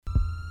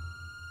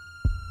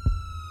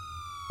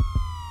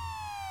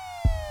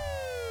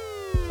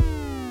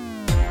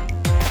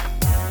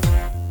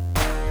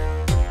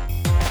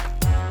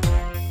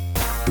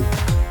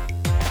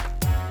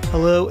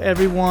Hello,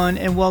 everyone,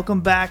 and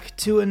welcome back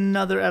to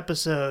another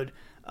episode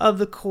of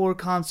the Core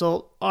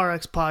Consult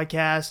RX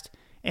podcast.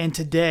 And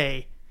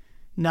today,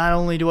 not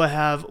only do I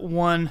have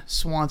one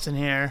Swanson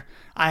here,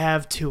 I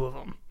have two of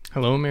them.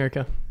 Hello,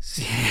 America.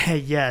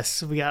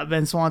 Yes, we got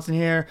Ben Swanson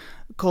here,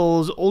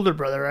 Cole's older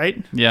brother,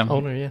 right? Yeah.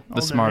 Older, yeah.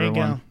 The smarter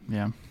one.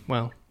 Yeah.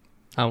 Well,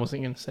 I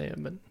wasn't going to say it,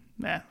 but...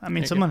 Yeah, I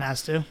mean, someone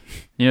has to.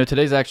 You know,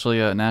 today's actually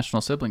a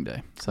National Sibling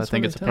Day, so I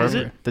think it's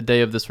appropriate. The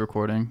day of this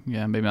recording.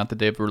 Yeah, maybe not the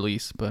day of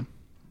release, but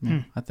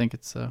I think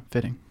it's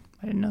fitting.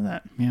 I didn't know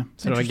that. Yeah.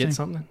 So do I get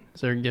something? Is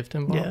there a gift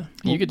involved?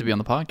 Yeah. You get to be on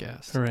the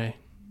podcast. Hooray.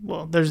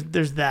 Well,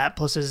 there's that,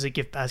 plus there's a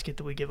gift basket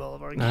that we give all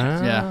of our gifts.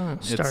 Yeah.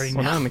 Starting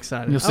Well, now. now I'm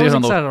excited. You'll see I was it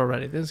on excited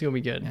already. This is going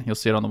to be good. Yeah, you'll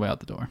see it on the way out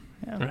the door.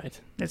 Yeah.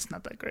 Right. It's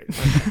not that great.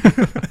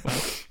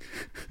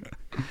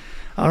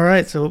 All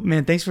right, so,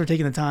 man, thanks for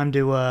taking the time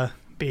to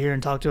be here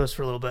and talk to us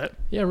for a little bit.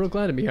 Yeah, real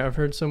glad to be here. I've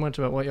heard so much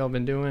about what y'all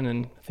been doing,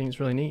 and I think it's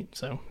really neat.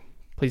 So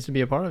pleased to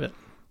be a part of it.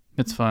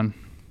 It's fun.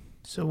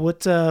 So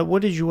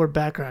what is your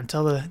background?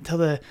 Tell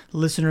the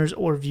listeners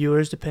or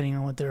viewers, depending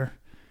on what they're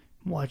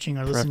watching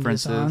or listening to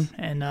this on,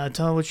 and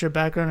tell them what's your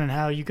background and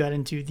how you got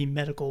into the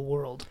medical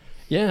world.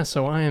 Yeah,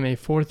 so I am a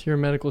fourth-year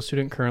medical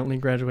student currently,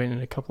 graduating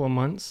in a couple of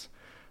months,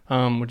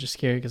 which is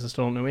scary because I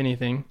still don't know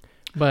anything.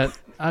 But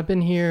I've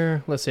been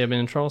here, I've been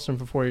in Charleston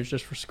for 4 years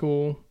just for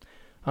school,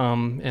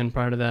 and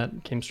prior to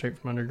that, came straight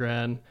from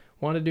undergrad.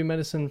 Wanted to do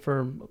medicine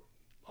for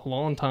a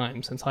long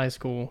time, since high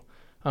school,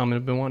 and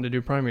I've been wanting to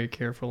do primary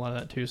care for a lot of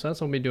that too. So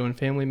that's what I'll be doing,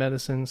 family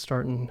medicine,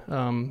 starting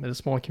at a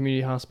small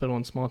community hospital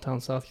in small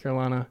town South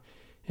Carolina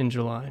in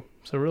July.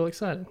 So real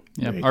excited.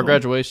 Yeah, Very our cool.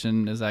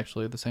 graduation is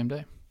actually the same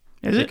day.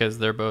 Is it? Because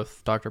they're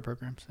both doctor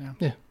programs.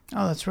 Yeah.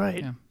 Oh, that's right.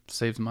 Yeah.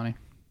 Saves money.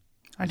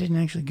 I didn't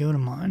actually go to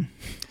mine.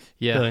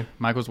 Yeah. Really?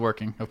 Mike was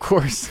working, of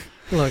course.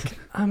 Look,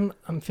 I'm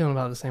feeling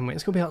about the same way.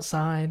 It's gonna be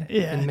outside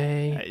in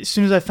May. As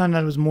soon as I found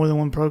out it was more than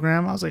one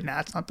program, I was like,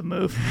 nah, it's not the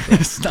move.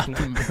 It's not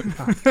the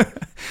move.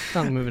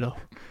 Not the move at all.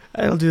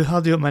 I'll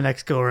do it my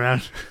next go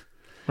around.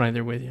 Right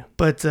there with you.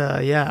 But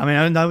yeah, I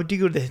mean, I did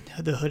go to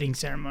the hooding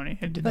ceremony.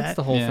 I did That's that.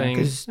 the whole thing.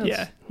 Because That's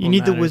you what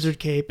need the matters. wizard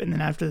cape, and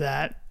then after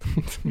that,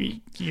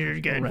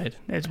 you're good. Right.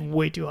 It's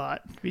way too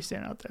hot to be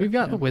standing out there. We've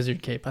got the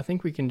wizard cape. I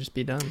think we can just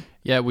be done.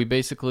 Yeah, we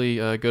basically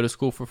go to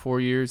school for 4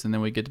 years, and then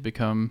we get to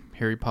become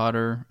Harry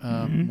Potter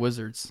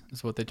wizards,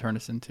 is what they turn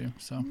us into.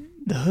 So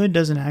The hood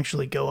doesn't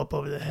actually go up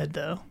over the head,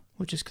 though,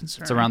 which is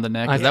concerning. it's around the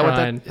neck. I Is that what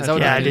tried. that is? That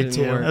what Yeah, that I did didn't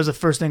too. work. That was the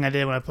first thing I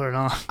did when I put it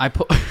on.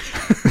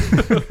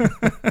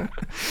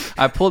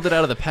 I pulled it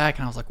out of the pack,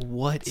 and I was like,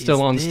 "What is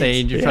Still on this?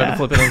 stage. You're trying to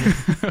flip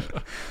it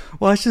on.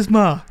 Watch this,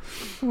 ma.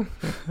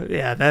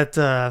 Yeah,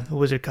 that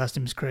wizard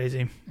costume is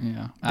crazy.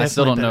 Yeah, I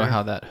still don't Definitely know better.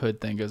 how that hood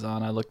thing goes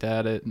on. I looked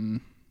at it,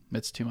 and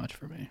it's too much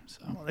for me.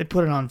 So Well, they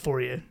put it on for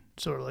you,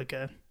 sort of like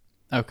a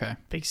okay,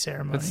 big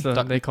ceremony.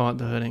 They call it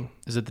the hooding.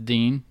 is it the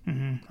dean?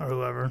 Or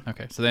whoever.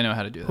 Okay, so they know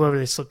how to do that. Whoever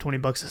they slip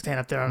 $20 to stand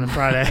up there on a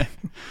Friday.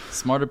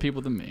 Smarter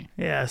people than me.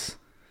 Yes.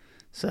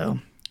 So,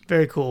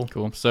 very cool.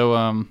 Cool.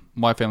 So,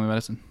 why family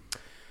medicine?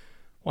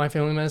 Why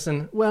family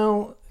medicine?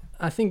 Well,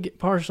 I think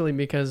partially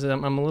because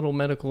I'm a little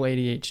medical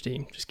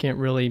ADHD. Just can't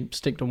really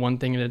stick to one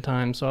thing at a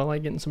time. So I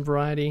like getting some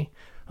variety.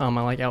 I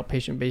like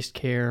outpatient-based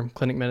care.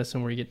 Clinic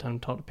medicine where you get time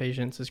to talk to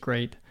patients is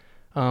great.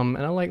 And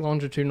I like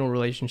longitudinal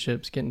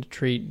relationships, getting to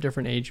treat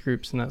different age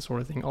groups and that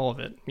sort of thing. All of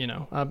it, you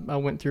know. I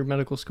went through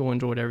medical school,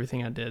 enjoyed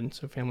everything I did.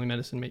 So family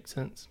medicine makes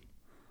sense.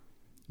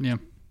 Yeah.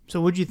 So,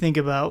 what did you think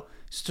about,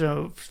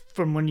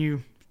 from when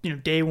you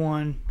day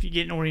one, you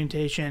get an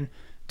orientation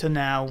to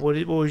now, what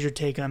was your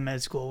take on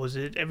med school? Was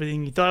it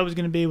everything you thought it was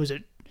going to be? Was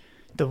it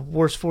the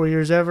worst 4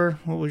 years ever?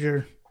 What was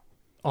your...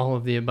 All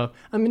of the above.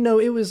 I mean, no,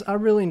 I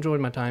really enjoyed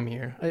my time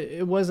here.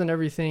 It wasn't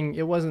everything.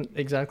 It wasn't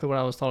exactly what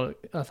I thought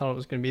it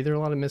was going to be. There were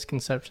a lot of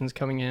misconceptions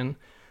coming in.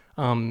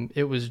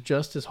 It was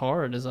just as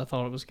hard as I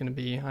thought it was going to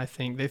be. I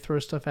think they throw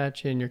stuff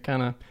at you and you're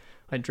kind of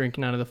like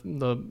drinking out of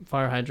the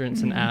fire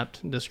hydrants, an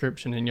apt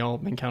description, and y'all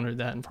encountered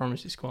that in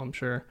pharmacy school, I'm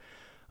sure.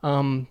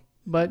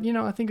 But,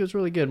 I think it was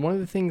really good. One of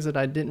the things that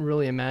I didn't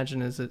really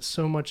imagine is that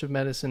so much of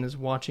medicine is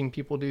watching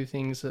people do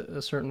things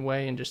a certain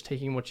way and just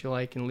taking what you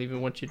like and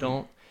leaving what you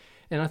don't.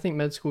 And I think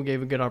med school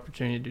gave a good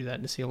opportunity to do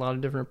that, to see a lot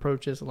of different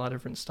approaches, a lot of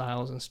different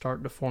styles, and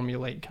start to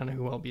formulate kind of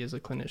who I'll be as a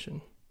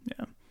clinician.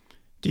 Yeah.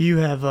 Do you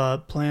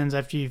have plans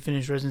after you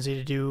finish residency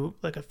to do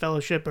like a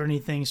fellowship or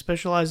anything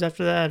specialized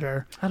after that?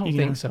 Or I don't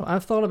think so.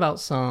 I've thought about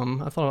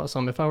some.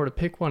 If I were to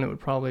pick one, it would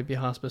probably be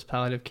hospice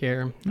palliative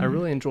care. I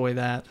really enjoy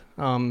that.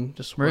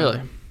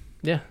 Really?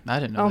 Yeah. I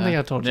didn't know I don't that. think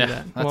I told you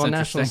that. That's Well, National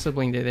interesting.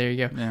 Sibling Day, there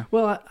you go. Yeah.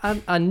 Well,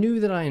 I knew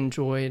that I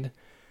enjoyed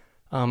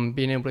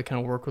being able to kind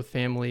of work with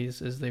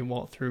families as they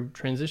walk through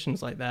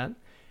transitions like that.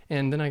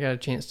 And then I got a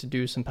chance to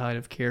do some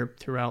palliative care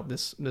throughout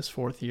this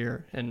fourth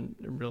year. And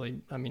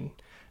really, I mean,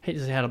 I hate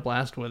to say I had a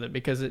blast with it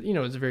because it's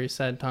a very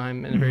sad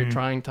time and a very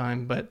trying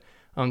time, but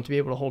to be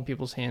able to hold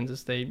people's hands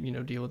as they,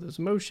 deal with those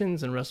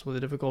emotions and wrestle with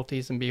the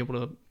difficulties and be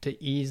able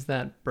to ease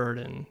that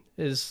burden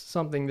is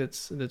something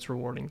that's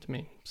rewarding to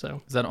me.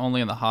 So Is that only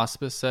in the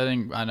hospice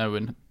setting? I know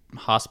in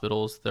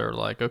hospitals, they're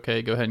like,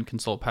 okay, go ahead and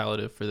consult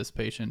palliative for this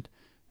patient.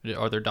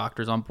 Are there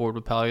doctors on board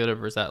with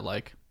palliative, or is that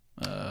like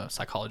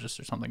psychologists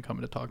or something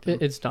coming to talk to them?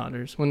 It's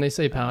doctors. When they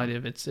say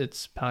palliative,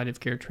 it's palliative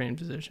care trained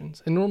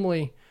physicians. And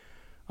normally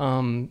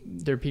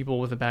they're people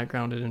with a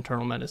background in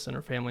internal medicine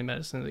or family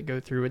medicine that go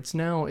through.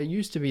 It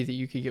used to be that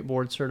you could get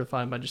board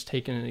certified by just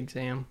taking an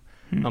exam.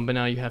 But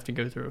now you have to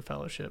go through a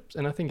fellowship.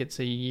 And I think it's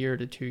a year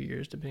to 2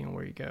 years, depending on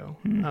where you go.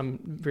 I'm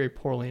very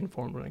poorly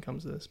informed when it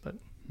comes to this, but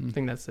I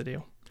think that's the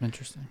deal.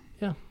 Interesting.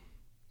 Yeah.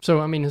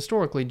 So, I mean,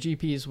 historically,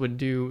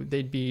 GPs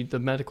they'd be the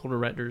medical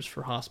directors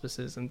for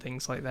hospices and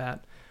things like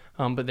that.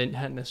 But they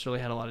hadn't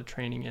necessarily had a lot of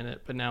training in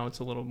it. But now it's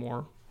a little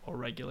more well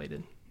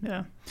regulated.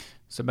 Yeah.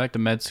 So back to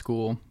med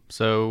school.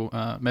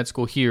 So med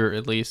school here,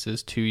 at least,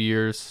 is 2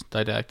 years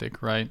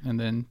didactic, right? And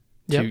then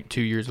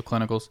 2 years of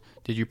clinicals.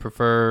 Did you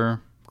prefer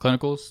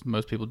clinicals?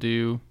 Most people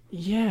do.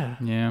 Yeah.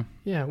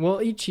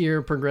 Well, each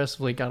year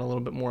progressively got a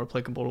little bit more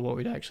applicable to what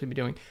we'd actually be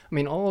doing. I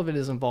mean, all of it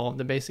is involved.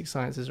 The basic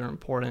sciences are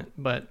important,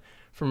 but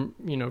from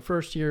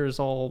first year is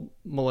all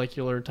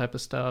molecular type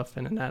of stuff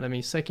and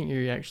anatomy. Second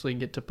year you actually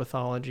get to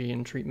pathology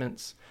and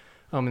treatments,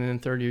 and then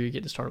third year you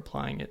get to start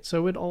applying it.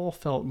 So it all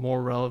felt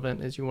more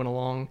relevant as you went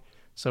along.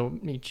 So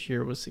each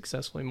year was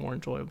successfully more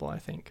enjoyable, I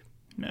think.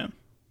 Yeah.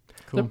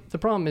 Cool. The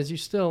problem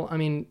is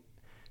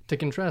to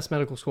contrast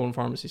medical school and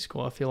pharmacy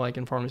school, I feel like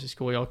in pharmacy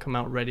school, y'all come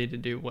out ready to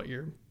do what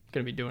you're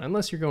going to be doing.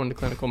 Unless you're going to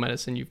clinical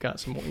medicine, you've got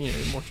some more,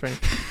 more training.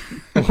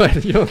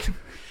 But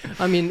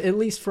at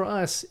least for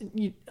us,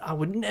 I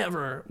would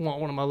never want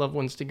one of my loved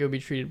ones to go be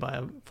treated by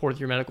a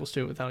fourth-year medical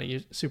student without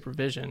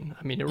supervision.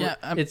 I mean,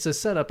 it's a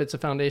setup. It's a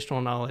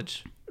foundational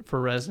knowledge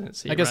for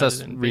residency. I guess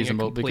that's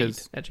reasonable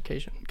because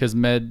education. Because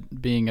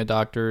med being a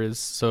doctor is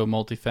so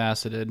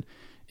multifaceted.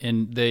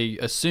 And they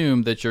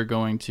assume that you're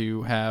going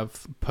to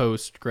have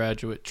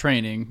postgraduate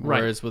training,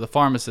 whereas with a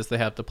pharmacist, they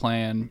have to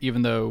plan,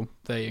 even though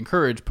they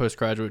encourage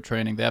postgraduate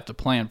training, they have to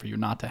plan for you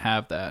not to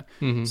have that.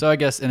 Mm-hmm. So I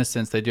guess in a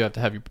sense, they do have to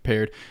have you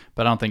prepared,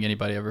 but I don't think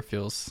anybody ever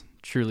feels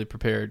truly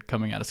prepared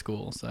coming out of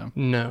school. So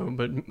no,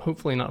 but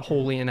hopefully not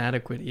wholly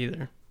inadequate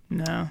either.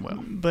 No,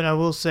 but I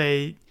will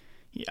say,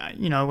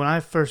 when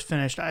I first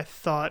finished, I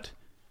thought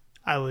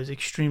I was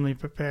extremely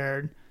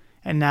prepared.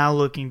 And now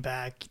looking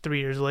back 3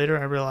 years later,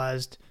 I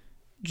realized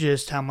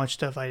just how much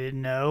stuff I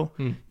didn't know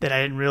that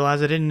I didn't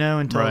realize I didn't know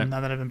until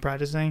now that I've been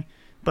practicing.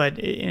 But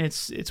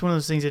it's one of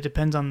those things that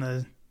depends on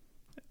the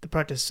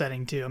practice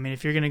setting too. I mean,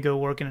 if you're going to go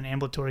work in an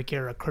ambulatory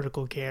care or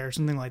critical care or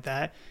something like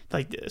that,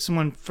 like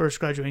someone first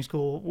graduating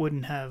school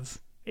wouldn't have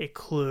a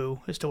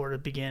clue as to where to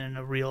begin in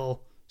a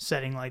real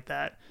setting like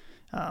that.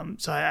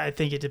 So I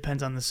think it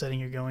depends on the setting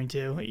you're going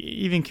to.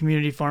 Even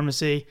community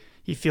pharmacy,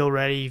 you feel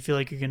ready, you feel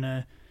like you're going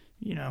to,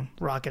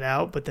 rock it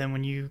out. But then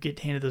when you get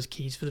handed those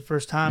keys for the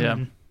first time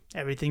and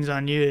everything's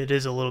on you, it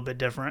is a little bit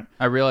different.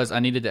 I realized I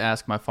needed to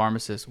ask my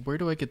pharmacist, where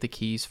do I get the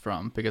keys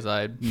from? Because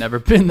I'd never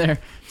been there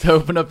to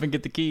open up and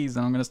get the keys,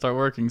 and I'm going to start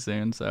working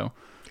soon. So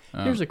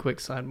here's a quick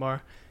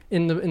sidebar.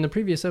 In the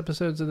previous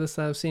episodes of this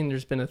that I've seen,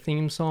 there's been a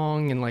theme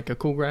song and like a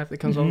cool graph that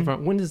comes on the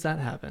front. When does that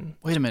happen?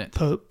 Wait a minute.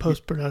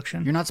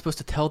 Post-production. You're not supposed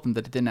to tell them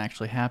that it didn't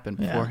actually happen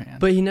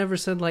beforehand. But he never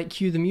said,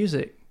 cue the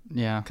music.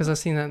 Yeah, because I've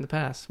seen that in the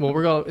past.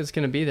 Well, it's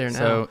going to be there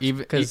now. So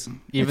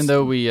even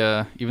though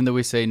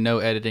we say no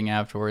editing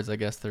afterwards, I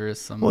guess there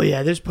is some. Well,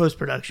 yeah, there's post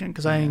production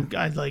because I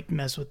like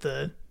mess with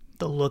the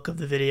look of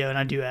the video, and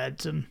I do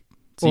add some.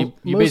 So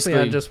you mostly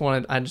I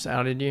just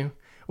outed you.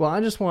 Well,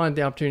 I just wanted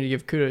the opportunity to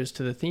give kudos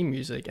to the theme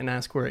music and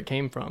ask where it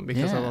came from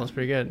because I thought it was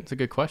pretty good. It's a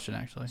good question,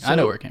 actually. So I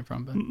know where it came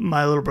from, but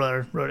my little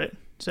brother wrote it.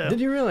 So did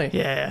you really?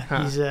 Yeah.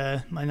 Huh. He's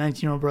my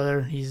 19-year-old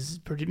brother. He's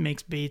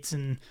makes beats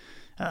and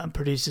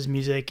produces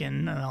music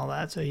and all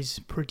that, so he's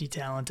pretty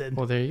talented.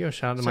 Well, there you go.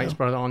 Shout out to Mike's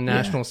brother on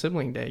National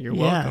Sibling Day. You're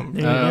welcome.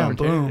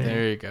 Boom.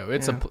 There you go.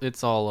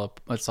 It's all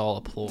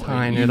a ploy.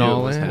 Tying it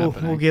all in.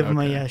 We'll give him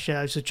a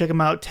shout out. So check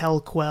him out,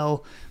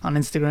 Telquel on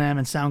Instagram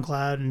and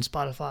SoundCloud and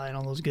Spotify and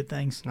all those good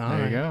things.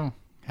 There you go.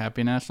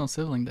 Happy National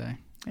Sibling Day.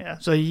 Yeah,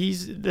 so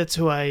that's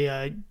who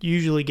I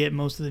usually get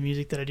most of the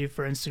music that I do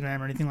for Instagram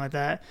or anything like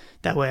that.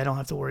 That way I don't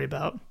have to worry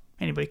about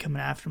anybody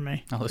coming after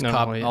me. All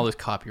those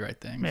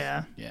copyright things.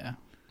 Yeah.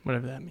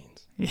 Whatever that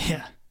means.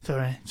 Yeah.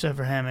 So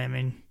for him, I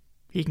mean,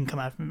 he can come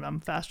after me. I'm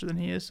faster than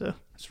he is, so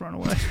let's run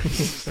away.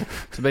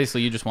 So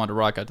basically, you just wanted to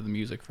rock out to the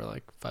music for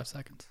like 5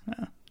 seconds.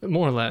 Yeah.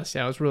 More or less.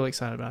 Yeah, I was really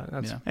excited about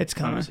it. It's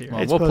coming.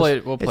 Well, we'll play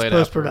it. We'll play it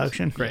post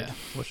production. Great. Yeah,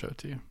 we'll show it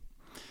to you.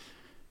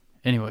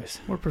 Anyways,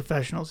 we're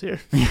professionals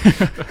here.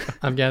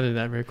 I've gathered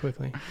that very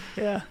quickly.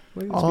 Yeah.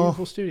 Look at this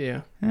beautiful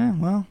studio. Yeah.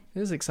 Well,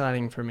 it is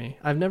exciting for me.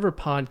 I've never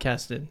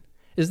podcasted.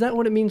 Is that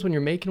what it means when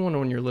you're making one or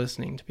when you're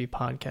listening to be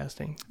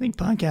podcasting? I think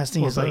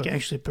podcasting is like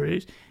actually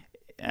produced.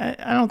 I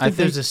don't think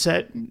there's a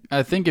set.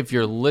 I think if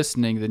you're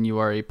listening, then you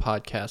are a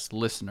podcast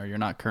listener. You're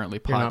not currently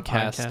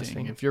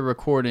podcasting. If you're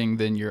recording,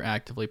 then you're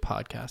actively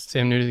podcasting. See,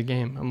 I'm new to the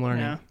game. I'm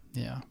learning.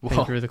 Yeah.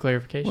 Thank you for the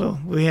clarification. Well,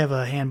 we have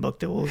a handbook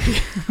that we'll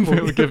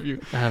give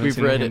you. We've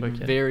read it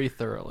very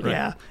thoroughly.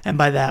 Yeah. And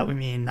by that, we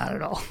mean not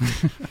at all.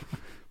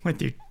 Went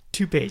through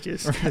 2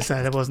 pages.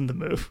 Decided it wasn't the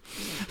move.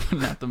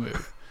 Not the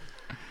move.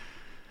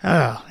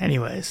 Oh,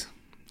 anyways.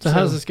 So how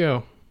does this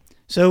go?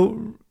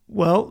 So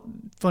Well,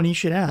 funny you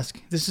should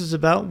ask. This is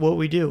about what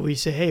we do. We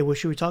say, hey, what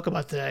should we talk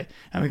about today?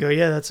 And we go,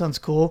 yeah, that sounds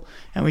cool.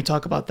 And we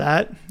talk about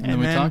that. And then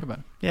we talk about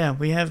it. Yeah,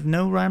 we have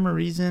no rhyme or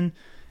reason.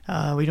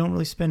 We don't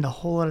really spend a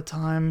whole lot of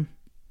time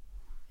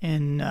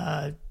in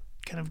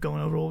kind of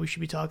going over what we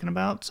should be talking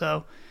about.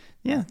 So,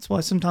 yeah, that's why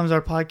sometimes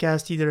our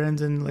podcast either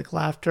ends in like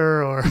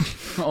laughter or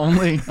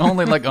only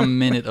like a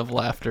minute of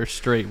laughter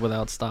straight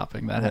without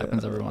stopping. That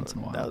happens every once in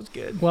a while. That was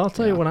good. Well, I'll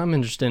tell you what I'm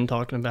interested in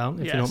talking about,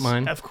 if you don't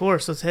mind. Of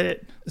course, let's hit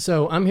it.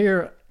 So I'm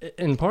here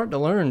in part to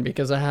learn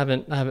because I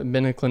haven't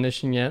been a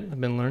clinician yet. I've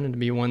been learning to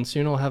be one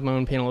soon. I'll have my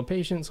own panel of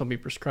patients. I'll be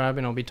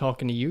prescribing. I'll be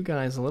talking to you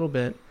guys a little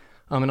bit.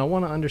 And I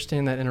want to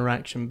understand that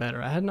interaction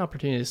better. I had an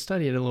opportunity to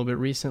study it a little bit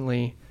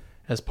recently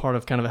as part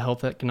of kind of a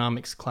health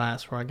economics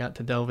class where I got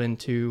to delve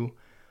into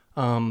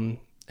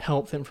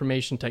health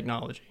information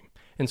technology.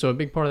 And so a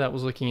big part of that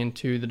was looking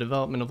into the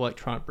development of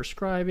electronic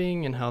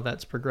prescribing and how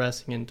that's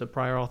progressing into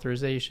prior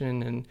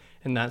authorization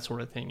and that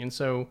sort of thing. And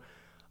so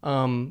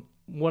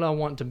what I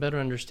want to better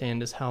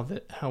understand is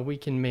how we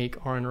can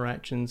make our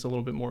interactions a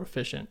little bit more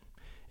efficient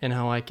and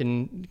how I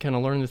can kind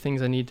of learn the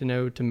things I need to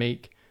know to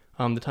make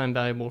the time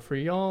valuable for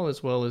y'all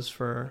as well as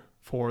for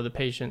the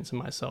patients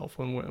and myself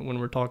when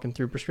we're talking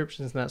through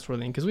prescriptions and that sort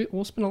of thing. Because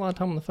we'll spend a lot of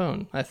time on the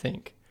phone, I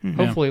think. Mm-hmm.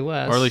 Hopefully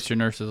less. Or at least your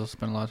nurses will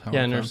spend a lot of time on the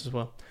phone. Yeah, nurses as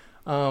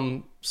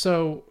well.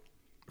 So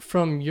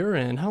from your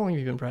end, how long have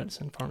you been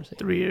practicing pharmacy?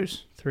 3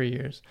 years. 3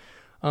 years.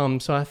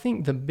 So I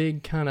think the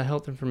big kind of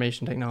health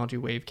information technology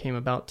wave came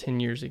about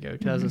 10 years ago.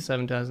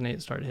 2007, 2008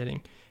 it started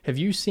hitting. Have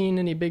you seen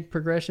any big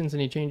progressions,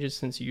 any changes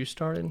since you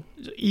started?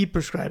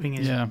 E-prescribing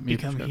has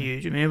become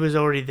huge. I mean, it was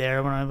already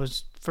there when I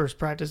was first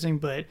practicing,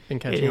 but been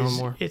catching on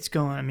more. It's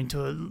going, I mean,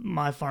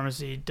 my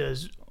pharmacy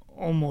does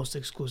almost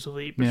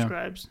exclusively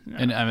e-prescribes. Yeah.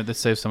 And I mean, this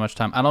saves so much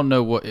time. I don't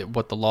know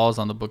what the laws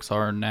on the books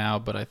are now,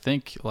 but I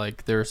think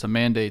like there are some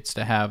mandates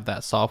to have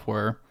that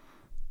software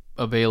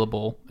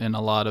available in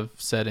a lot of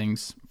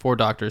settings for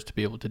doctors to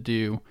be able to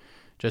do,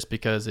 just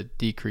because it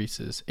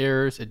decreases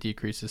errors, it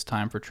decreases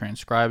time for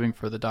transcribing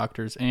for the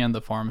doctors and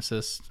the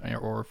pharmacists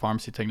or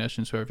pharmacy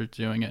technicians, whoever's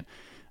doing it.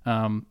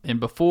 And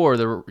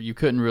before, you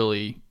couldn't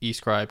really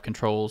e-scribe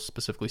controls,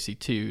 specifically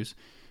C2s,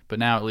 but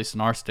now, at least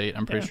in our state,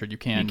 I'm pretty sure you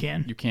can.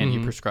 You can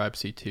Mm-hmm. e-prescribe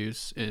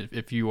C2s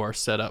if you are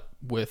set up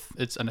with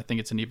it, and I think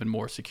it's an even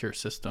more secure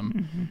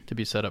system to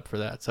be set up for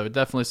that. So it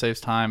definitely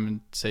saves time and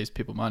saves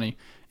people money,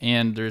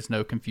 and there's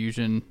no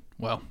confusion.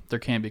 Well, there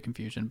can be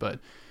confusion, but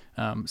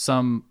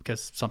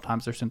because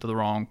sometimes they're sent to the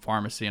wrong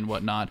pharmacy and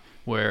whatnot,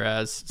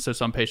 so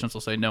some patients will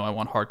say, no, I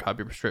want hard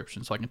copy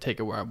prescription so I can take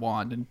it where I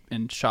want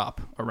and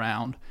shop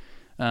around.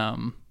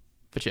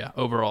 But yeah,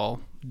 overall,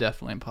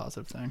 definitely a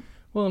positive thing.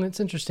 Well, and it's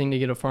interesting to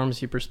get a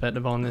pharmacy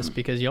perspective on this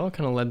because y'all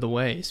kind of led the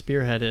way,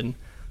 spearheaded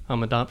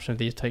adoption of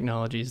these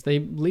technologies. I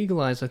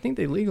think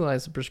they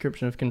legalized the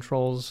prescription of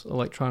controls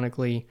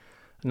electronically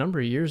a number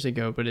of years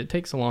ago, but it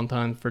takes a long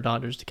time for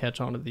doctors to catch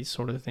on to these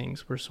sort of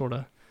things. We're sort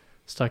of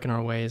stuck in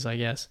our ways, I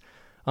guess,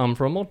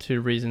 for a multitude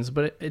of reasons.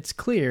 But it's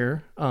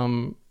clear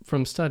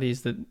from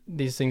studies that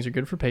these things are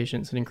good for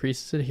patients. It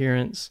increases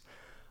adherence.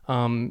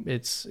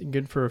 It's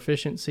good for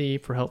efficiency,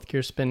 for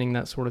healthcare spending,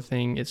 that sort of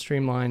thing. It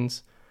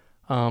streamlines,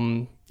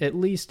 at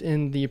least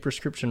in the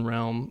prescription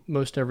realm,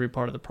 most every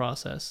part of the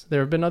process. There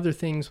have been other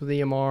things with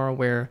EMR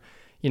where,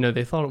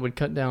 they thought it would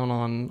cut down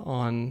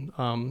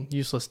on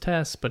useless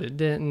tests, but it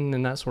didn't,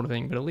 and that sort of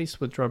thing. But at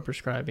least with drug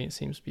prescribing, it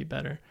seems to be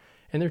better.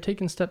 And they're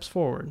taking steps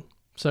forward.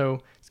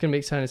 So it's going to be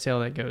exciting to see how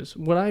that goes.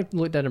 What I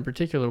looked at in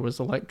particular was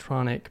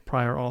electronic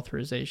prior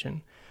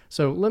authorization.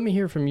 So let me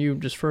hear from you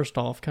just first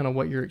off, kind of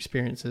what your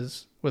experience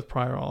is with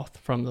prior auth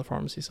from the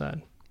pharmacy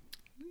side.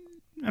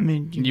 I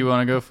mean, you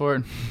want to go for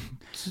it?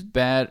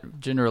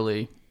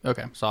 Generally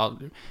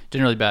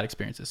bad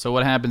experiences. So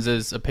what happens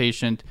is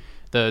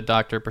the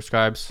doctor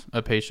prescribes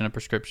a patient a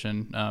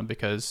prescription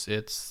because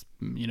it's,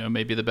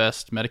 maybe the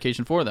best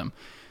medication for them.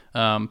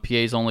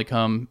 PAs only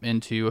come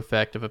into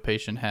effect if a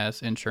patient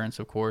has insurance,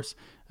 of course.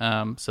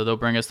 So they'll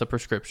bring us the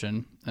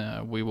prescription.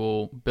 We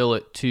will bill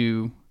it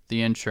to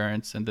the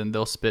insurance, and then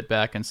they'll spit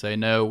back and say,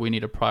 no, we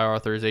need a prior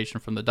authorization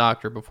from the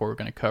doctor before we're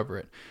going to cover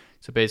it.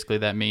 So basically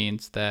that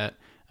means that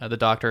the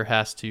doctor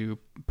has to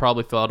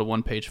probably fill out a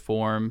one-page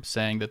form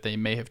saying that they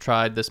may have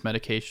tried this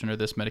medication or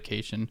this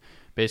medication,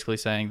 basically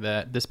saying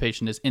that this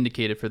patient is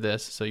indicated for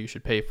this, so you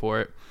should pay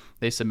for it.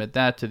 They submit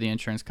that to the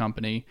insurance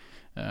company.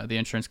 The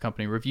insurance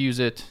company reviews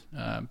it.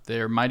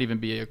 There might even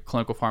be a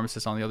clinical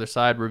pharmacist on the other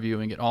side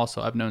reviewing it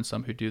also. I've known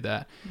some who do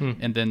that.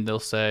 And then they'll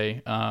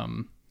say,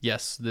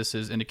 yes, this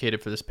is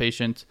indicated for this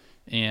patient,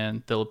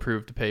 and they'll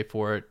approve to pay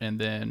for it. And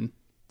then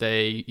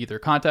they either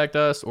contact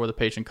us or the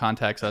patient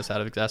contacts us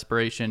out of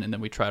exasperation, and then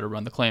we try to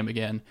run the claim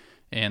again,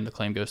 and the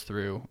claim goes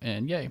through,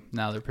 and yay,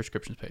 now their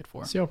prescription's paid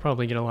for. So you'll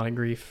probably get a lot of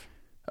grief.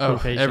 Oh,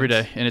 every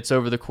day. And it's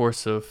over the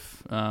course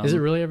of... is it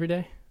really every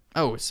day?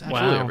 Oh, it's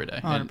absolutely every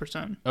day.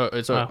 100%.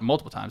 It's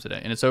multiple times a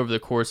day. And it's over the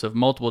course of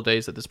multiple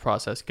days that this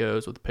process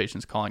goes, with the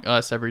patients calling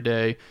us every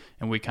day.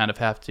 And we kind of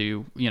have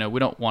to, we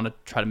don't want to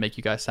try to make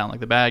you guys sound like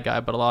the bad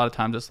guy, but a lot of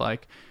times it's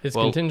like... It's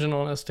contingent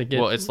on us to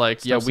get it's like,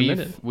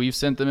 submitted. we've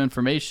sent them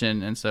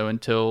information. And so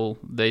until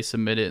they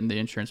submit it and the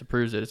insurance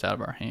approves it, it's out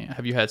of our hand.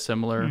 Have you had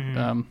similar,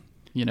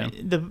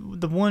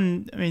 The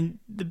one,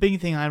 the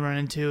big thing I run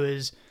into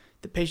is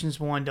the patients,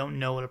 don't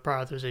know what a prior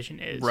authorization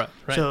is. Right.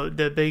 So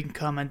the big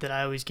comment that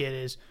I always get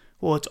is,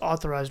 well, it's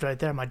authorized right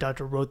there. My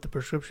doctor wrote the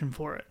prescription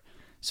for it.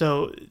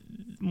 So,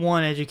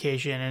 one,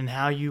 education and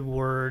how you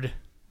word,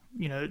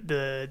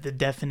 the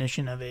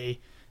definition of a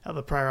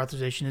prior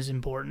authorization is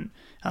important.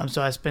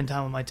 So I spend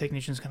time with my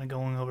technicians kind of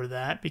going over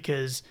that,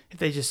 because if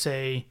they just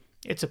say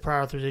it's a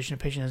prior authorization,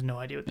 the patient has no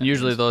idea what that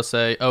usually means. they'll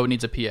say, oh, it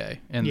needs a PA.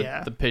 And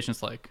the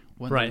patient's like,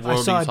 what in the world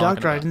I saw are you a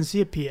doctor, talking I didn't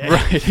see a PA.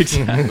 Right,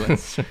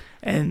 exactly.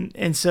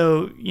 And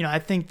so, I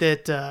think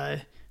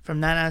that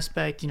from that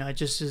aspect, it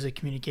just is a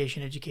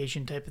communication,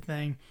 education type of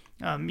thing.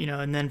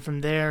 And then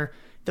from there,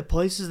 the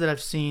places that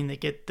I've seen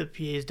that get the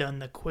PAs done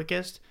the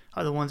quickest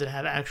are the ones that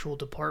have actual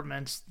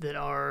departments that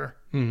are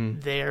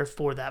there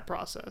for that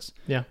process.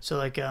 Yeah. So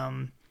like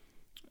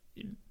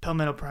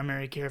Palmetto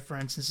Primary Care, for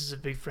instance, is a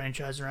big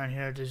franchise around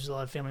here. There's a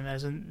lot of family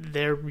medicine.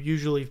 They're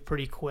usually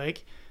pretty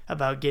quick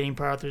about getting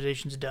prior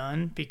authorizations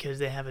done, because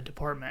they have a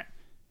department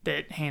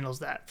that handles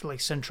that for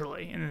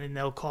centrally, and then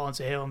they'll call and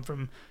say, hey, I'm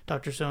from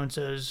Dr.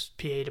 So-and-so's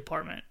PA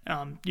department.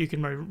 You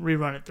can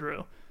rerun it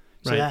through.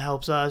 So that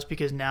helps us,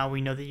 because now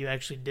we know that you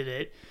actually did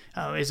it,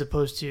 as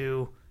opposed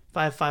to if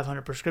I have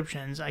 500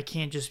 prescriptions, I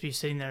can't just be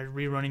sitting there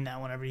rerunning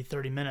that one every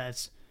 30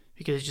 minutes,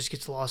 because it just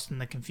gets lost in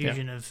the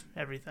confusion of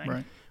everything.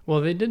 Right.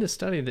 Well, they did a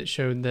study that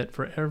showed that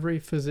for every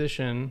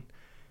physician,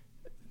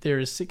 there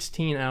is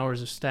 16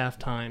 hours of staff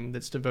time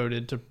that's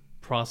devoted to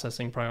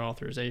processing prior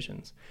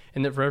authorizations,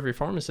 and that for every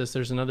pharmacist,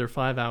 there's another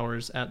 5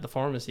 hours at the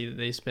pharmacy that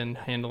they spend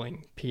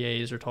handling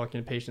PAs or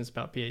talking to patients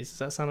about PAs. Does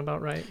that sound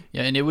about right?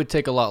 Yeah, and it would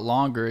take a lot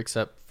longer,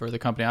 except for the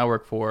company I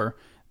work for,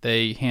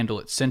 they handle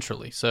it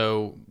centrally.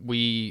 So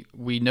we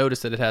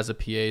notice that it has a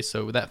PA,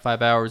 so that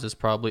 5 hours is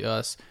probably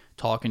us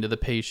talking to the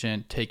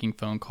patient, taking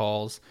phone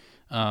calls,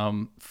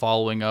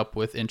 following up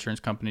with insurance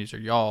companies or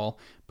y'all,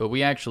 but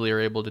we actually are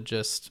able to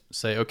just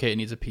say, okay, it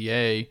needs a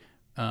PA,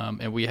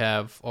 and we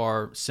have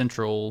our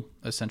central,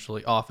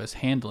 essentially, office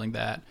handling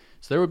that.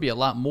 So there would be a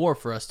lot more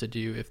for us to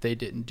do if they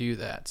didn't do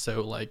that.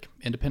 So like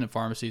independent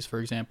pharmacies, for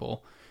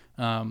example,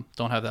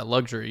 don't have that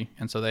luxury,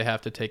 and so they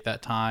have to take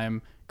that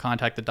time,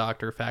 contact the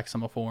doctor, fax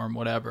them a form,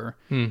 whatever,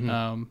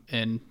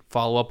 and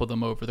follow up with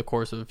them over the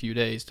course of a few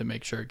days to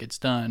make sure it gets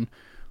done,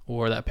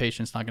 or that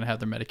patient's not going to have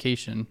their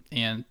medication,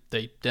 and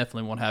they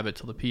definitely won't have it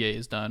till the PA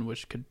is done,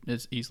 which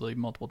is easily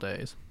multiple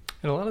days.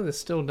 And a lot of this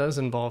still does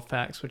involve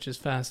fax, which is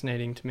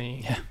fascinating to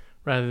me,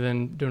 rather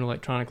than doing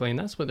electronically. And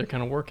that's what they're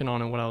kind of working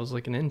on, and what I was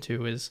looking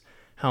into is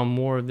how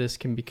more of this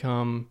can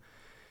become,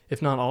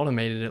 if not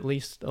automated, at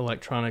least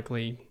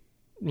electronically,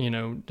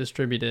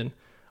 distributed.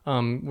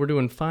 We're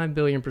doing 5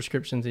 billion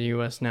prescriptions in the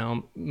U.S.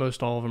 now.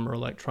 Most all of them are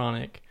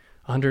electronic.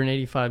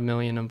 185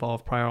 million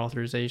involve prior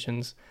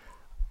authorizations.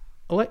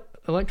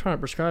 Electronic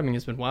prescribing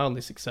has been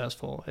wildly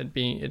successful at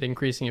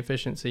increasing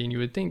efficiency, and you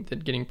would think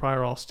that getting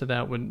prior auths to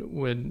that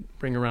would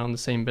bring around the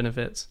same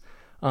benefits.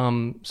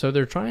 So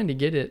they're trying to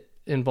get it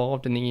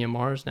involved in the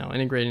EMRs now,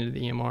 integrated into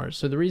the EMRs.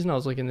 So the reason I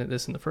was looking at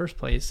this in the first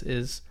place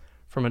is,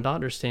 from a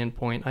doctor's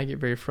standpoint, I get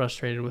very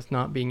frustrated with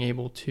not being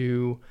able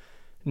to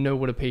know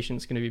what a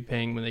patient's going to be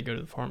paying when they go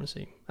to the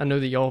pharmacy. I know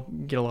that y'all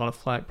get a lot of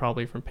flack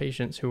probably from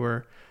patients who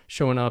are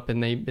showing up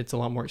and it's a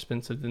lot more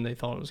expensive than they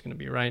thought it was going to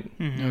be, right?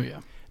 Mm-hmm. Oh, yeah.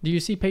 Do you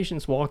see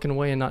patients walking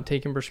away and not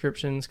taking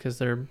prescriptions because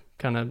they're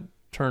kind of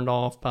turned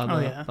off by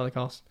the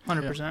cost?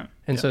 100%.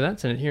 And so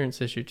that's an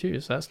adherence issue too.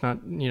 So that's not,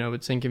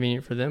 it's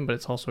inconvenient for them, but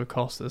it's also a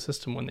cost to the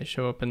system when they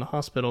show up in the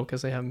hospital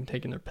because they haven't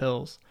taken their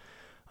pills.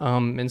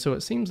 And so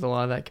it seems a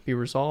lot of that could be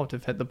resolved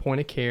if at the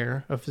point of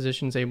care, a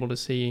physician's able to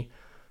see,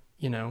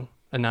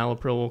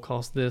 enalapril will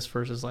cost this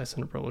versus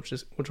lisinopril,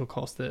 which will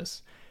cost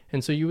this.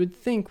 And so you would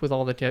think with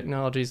all the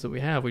technologies that we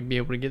have, we'd be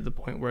able to get to the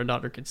point where a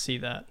doctor could see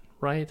that,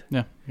 right?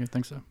 Yeah, you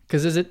think so.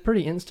 Because is it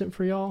pretty instant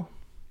for y'all?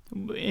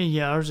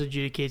 Yeah, ours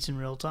adjudicates in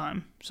real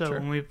time. So Sure.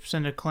 when we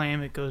send a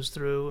claim, it goes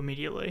through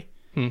immediately.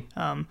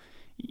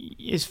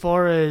 As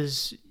far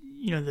as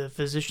the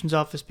physician's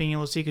office being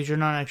able to see, because you're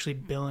not actually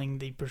billing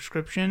the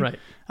prescription, Right.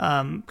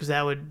 Because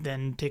that would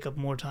then take up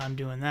more time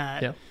doing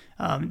that.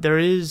 Yeah. There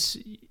is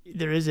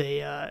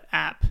a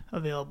app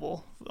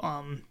available.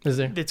 Is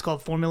there? It's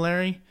called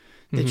Formulary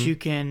that you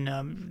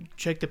can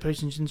check the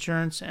patient's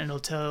insurance, and it'll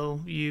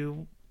tell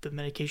you the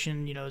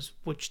medication,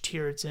 which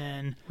tier it's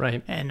in.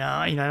 Right. And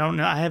I don't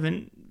know. I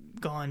haven't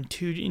gone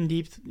too in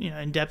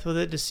depth with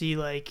it to see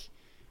like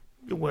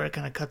where it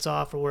kind of cuts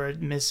off or where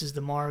it misses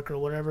the mark or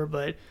whatever.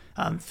 But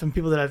from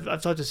people that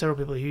I've talked to several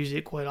people who use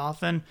it quite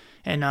often,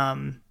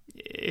 and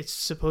it's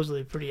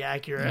supposedly pretty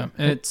accurate. Yeah,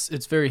 and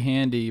it's very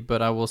handy.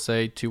 But I will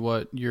say, to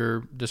what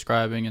you're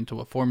describing and to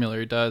what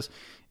Formulary does,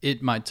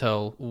 it might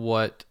tell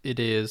what it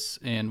is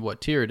and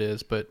what tier it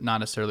is, but not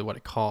necessarily what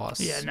it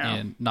costs,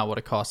 and not what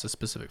it costs to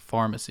specific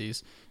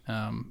pharmacies.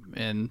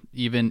 And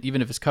even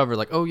if it's covered,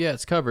 like, oh yeah,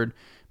 it's covered,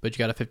 but you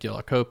got a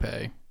 $50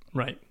 copay.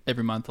 Right.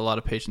 Every month, a lot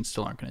of patients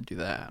still aren't going to do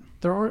that.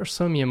 There are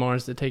some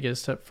EMRs that take it a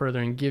step further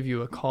and give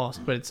you a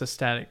cost, but it's a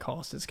static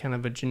cost. It's kind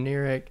of a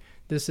generic,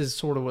 this is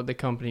sort of what the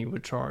company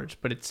would charge,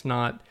 but it's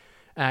not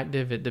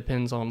active. It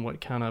depends on what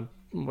kind of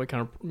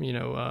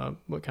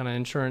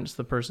insurance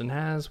the person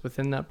has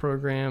within that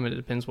program. It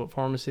depends what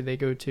pharmacy they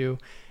go to.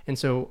 And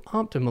so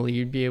optimally,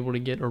 you'd be able to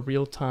get a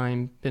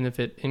real-time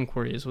benefit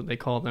inquiry is what they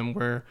call them,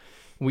 where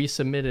we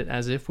submit it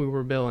as if we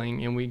were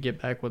billing and we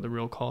get back what the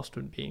real cost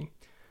would be.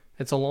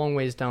 It's a long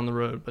ways down the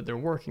road, but they're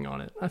working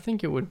on it. I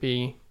think it would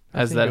be.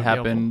 Has that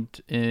happened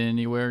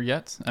anywhere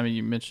yet? I mean,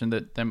 you mentioned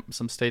that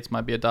some states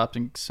might be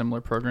adopting similar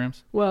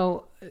programs.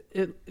 Well,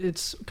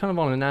 it's kind of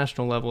on a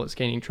national level. It's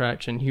gaining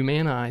traction.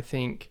 Humana, I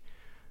think,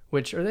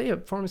 which are they a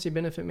pharmacy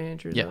benefit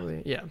manager?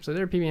 Yeah. So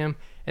they're PBM,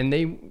 and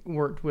they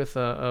worked with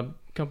a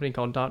company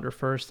called Dr.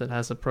 First that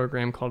has a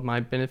program called My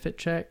Benefit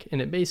Check,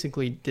 and it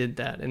basically did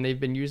that. And they've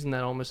been using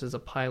that almost as a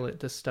pilot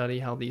to study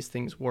how these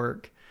things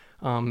work.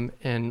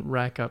 And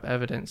rack up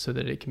evidence so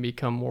that it can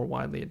become more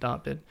widely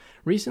adopted.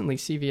 Recently,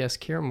 CVS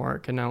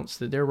Caremark announced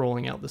that they're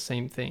rolling out the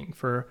same thing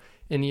for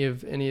any of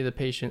the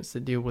patients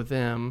that deal with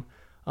them.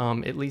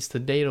 At least the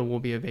data will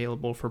be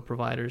available for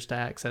providers to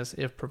access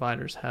if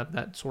providers have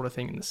that sort of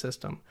thing in the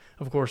system.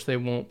 Of course, they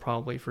won't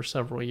probably for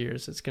several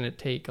years. It's going to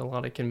take a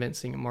lot of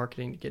convincing and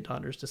marketing to get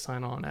doctors to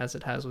sign on, as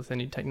it has with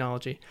any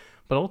technology.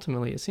 But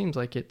ultimately, it seems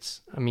like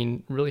it's,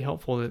 really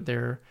helpful that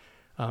they're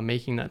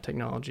making that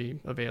technology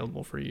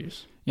available for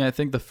use. Yeah, I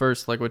think the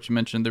first, like what you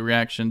mentioned, the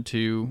reaction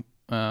to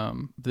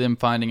them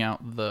finding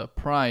out the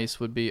price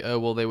would be, oh,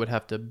 well, they would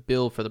have to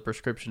bill for the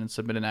prescription and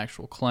submit an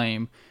actual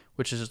claim,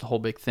 which is just a whole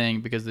big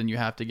thing, because then you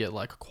have to get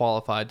like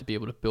qualified to be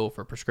able to bill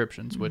for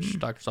prescriptions, which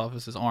doctors'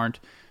 offices aren't.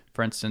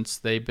 For instance,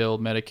 they bill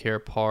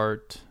Medicare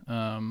Part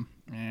A,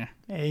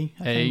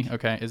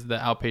 okay, is the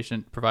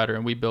outpatient provider,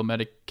 and we bill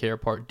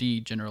Medicare Part D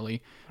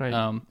generally. Right.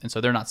 And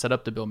so they're not set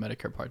up to bill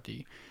Medicare Part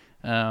D.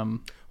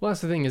 Well,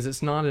 that's the thing, is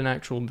it's not an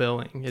actual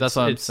billing. That's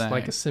what I'm it's saying.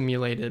 Like a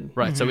simulated.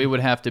 Right. So it would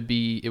have to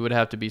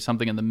be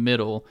something in the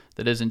middle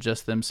that isn't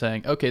just them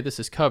saying, okay, this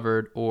is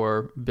covered,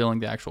 or billing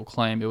the actual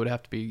claim. It would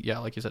have to be,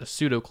 like you said, a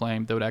pseudo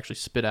claim that would actually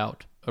spit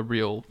out a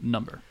real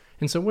number.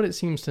 And so what it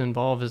seems to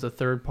involve is a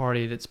third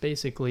party that's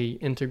basically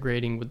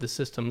integrating with the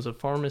systems of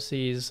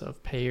pharmacies,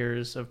 of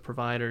payers, of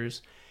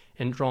providers,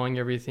 and drawing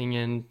everything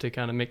in to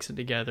kind of mix it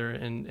together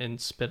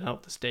and spit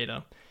out this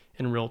data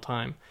in real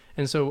time.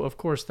 And so, of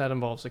course, that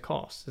involves a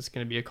cost. It's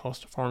going to be a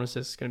cost to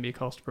pharmacists. It's going to be a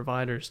cost to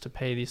providers to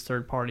pay these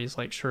third parties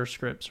like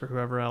SureScripts or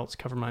whoever else,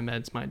 Cover My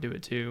Meds might do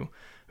it too,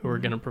 who are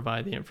going to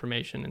provide the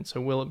information. And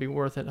so will it be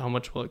worth it? How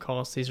much will it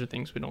cost? These are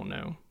things we don't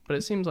know. But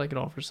it seems like it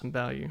offers some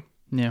value.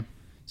 Yeah.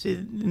 See,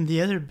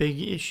 the other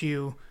big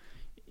issue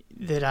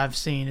that I've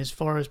seen as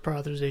far as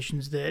prior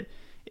authorizations that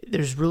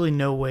there's really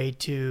no way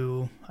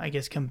to, I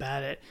guess,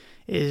 combat it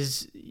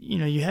is,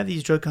 you have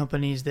these drug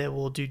companies that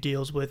will do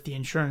deals with the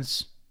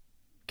insurance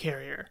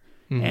carrier.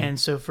 And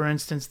so, for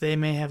instance, they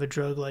may have a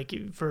drug like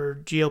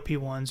for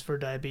GLP-1s for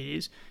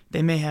diabetes.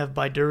 They may have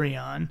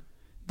Bydureon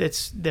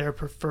that's their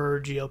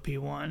preferred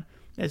GLP-1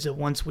 as a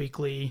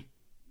once-weekly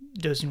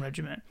dosing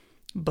regimen.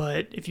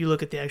 But if you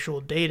look at the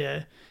actual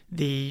data,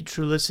 the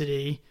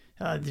Trulicity,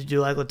 the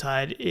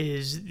dulaglutide,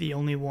 is the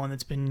only one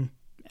that's been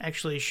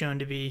actually shown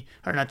to be,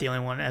 or not the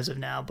only one as of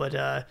now, but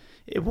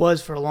it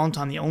was for a long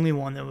time the only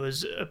one that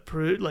was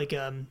approved, like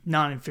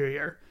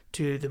non-inferior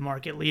to the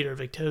market leader,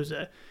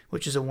 Victoza,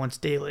 which is a once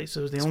daily.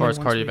 So it was the only as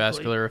far as cardiovascular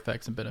weekly.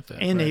 Effects and benefits.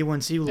 And right?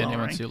 A1C lowering.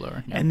 And A1C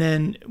lower. Yeah. And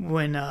then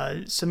when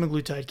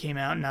semaglutide came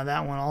out, now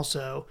that one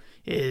also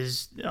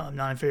is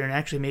non-inferior and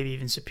actually maybe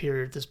even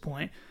superior at this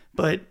point.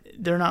 But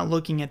they're not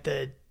looking at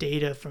the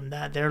data from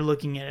that. They're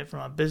looking at it from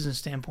a business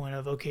standpoint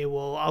of, okay,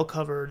 well, I'll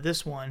cover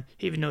this one,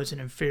 even though it's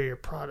an inferior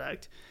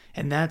product.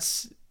 And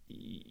that's,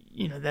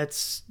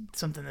 that's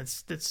something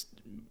that's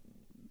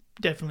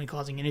definitely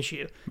causing an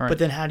issue. Right. But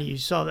then how do you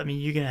solve that? I mean,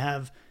 you're going to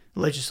have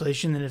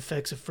legislation that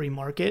affects a free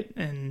market,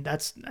 and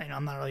that's,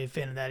 I'm not really a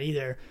fan of that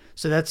either.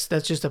 So that's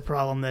just a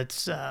problem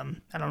that's, I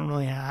don't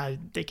really know how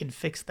they can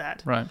fix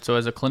that. Right. So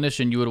as a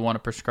clinician, you would want to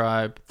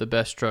prescribe the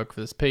best drug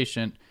for this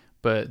patient,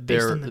 but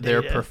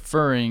they're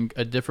preferring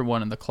a different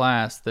one in the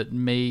class that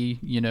may,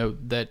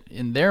 that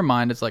in their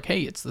mind it's like,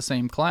 hey, it's the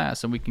same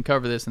class and we can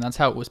cover this, and that's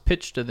how it was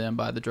pitched to them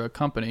by the drug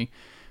company,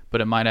 but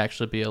it might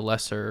actually be a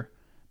lesser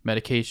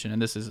medication.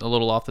 And this is a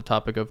little off the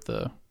topic of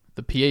the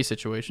PA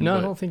situation. No,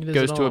 I don't think it is.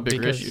 Goes at to all, a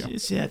bigger issue.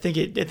 See, I think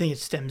it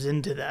stems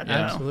into that. Yeah.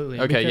 Absolutely.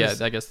 Okay,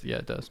 because, I guess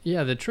it does.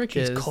 Yeah, the trick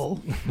is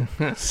Cole.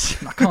 I'm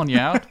not calling you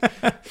out.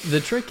 The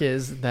trick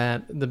is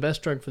that the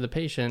best drug for the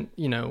patient,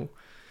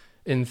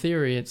 in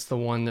theory, it's the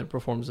one that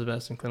performs the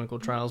best in clinical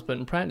trials, but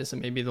in practice, it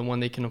may be the one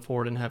they can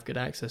afford and have good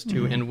access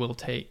to and will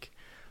take.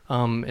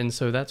 And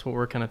so that's what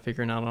we're kind of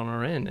figuring out on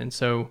our end. And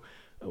so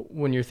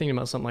when you're thinking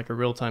about something like a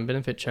real-time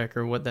benefit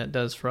checker, what that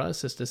does for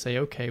us is to say,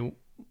 okay,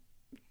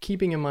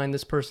 keeping in mind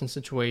this person's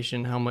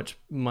situation, how much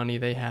money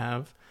they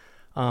have,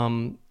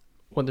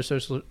 what their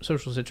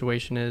social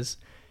situation is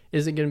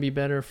it going to be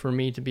better for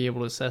me to be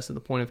able to assess at the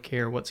point of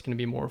care what's going to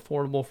be more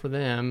affordable for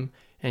them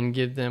and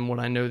give them what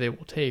I know they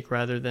will take,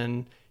 rather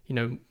than,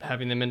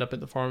 having them end up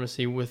at the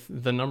pharmacy with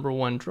the number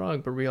one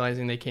drug, but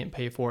realizing they can't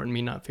pay for it and me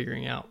not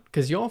figuring out.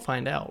 Because y'all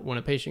find out when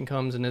a patient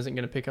comes and isn't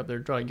going to pick up their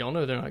drug, y'all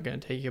know they're not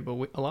going to take it,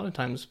 but a lot of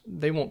times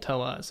they won't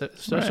tell us,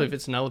 especially if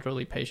it's an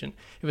elderly patient.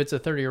 If it's a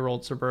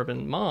 30-year-old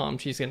suburban mom,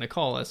 she's going to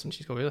call us and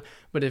she's going to,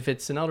 but if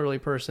it's an elderly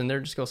person, they're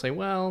just going to say,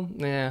 well,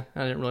 I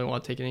didn't really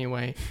want to take it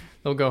anyway.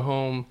 They'll go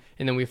home,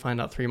 and then we find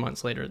out 3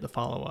 months later at the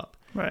follow-up.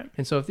 Right.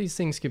 And so if these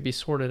things could be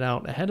sorted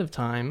out ahead of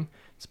time,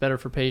 it's better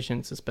for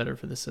patients, it's better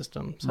for the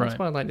system. So that's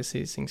why I'd like to see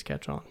these things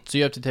catch on. So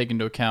you have to take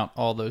into account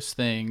all those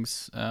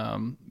things,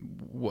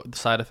 what the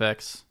side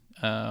effects.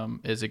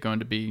 Is it going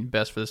to be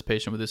best for this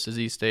patient with this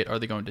disease state? Are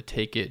they going to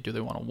take it? Do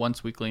they want a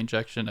once weekly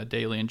injection, a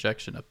daily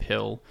injection, a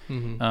pill?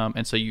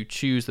 And so you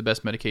choose the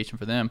best medication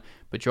for them,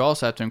 but you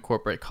also have to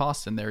incorporate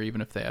costs in there, even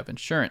if they have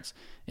insurance.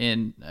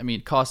 And I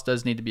mean, cost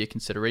does need to be a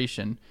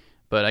consideration,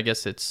 but I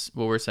guess it's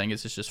what we're saying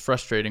is it's just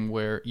frustrating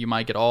where you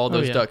might get all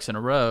those ducks in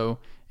a row,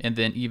 and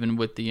then even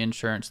with the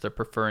insurance, they're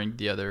preferring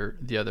the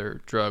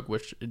other drug,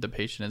 which the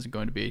patient isn't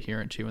going to be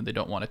adherent to and they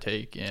don't want to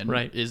take, and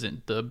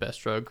isn't the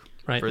best drug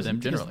for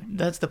them generally.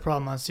 That's the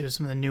problem I see with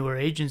some of the newer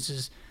agents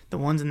is the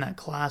ones in that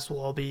class will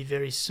all be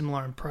very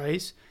similar in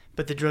price,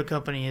 but the drug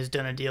company has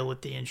done a deal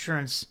with the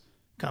insurance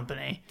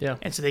company,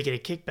 and so they get a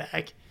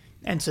kickback,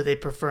 and so they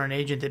prefer an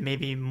agent that may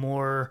be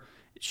more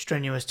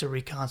strenuous to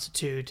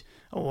reconstitute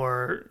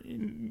or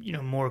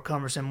more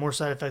cumbersome, more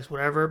side effects,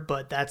 whatever,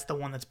 but that's the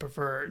one that's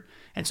preferred.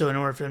 And so in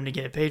order for them to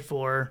get it paid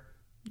for,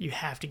 you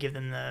have to give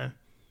them the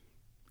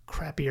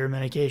crappier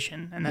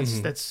medication, and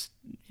that's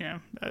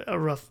a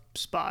rough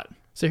spot.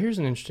 So here's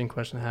an interesting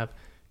question I have,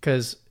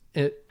 because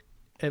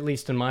at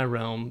least in my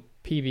realm,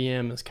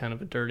 PBM is kind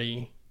of a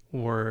dirty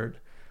word.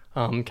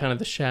 Kind of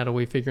the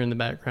shadowy figure in the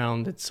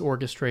background that's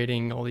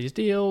orchestrating all these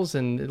deals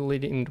and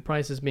leading to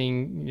prices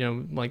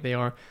being, like they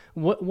are.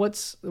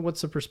 What's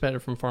the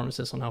perspective from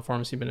pharmacists on how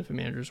pharmacy benefit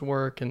managers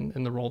work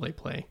and the role they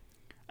play?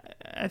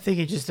 I think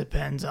it just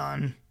depends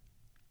on,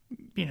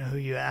 who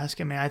you ask.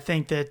 I mean, I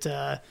think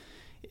that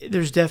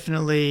there's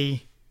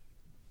definitely,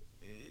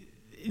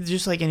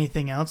 just like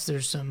anything else,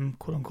 there's some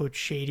quote unquote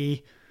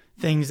shady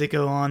things that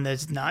go on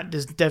that's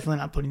definitely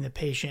not putting the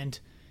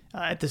patient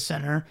at the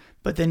center.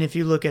 But then if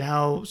you look at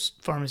how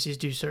pharmacies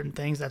do certain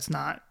things, that's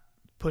not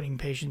putting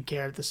patient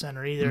care at the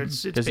center either.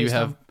 It's because you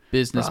have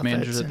business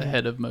managers at the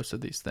head of most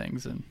of these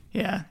things, and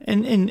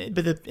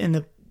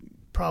the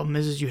problem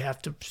is you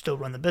have to still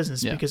run the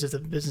business, because if the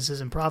business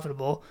isn't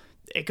profitable,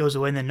 it goes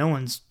away and then no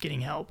one's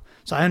getting help.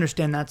 So I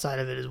understand that side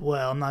of it as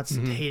well. I'm not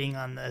hating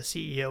on the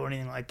CEO or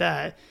anything like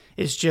that.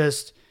 It's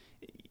just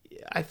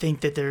I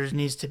think that there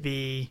needs to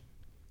be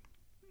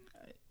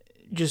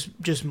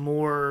just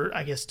more,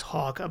 I guess,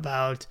 talk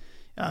about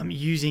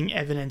using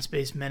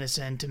evidence-based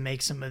medicine to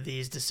make some of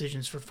these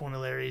decisions for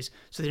formularies,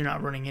 so they're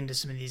not running into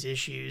some of these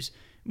issues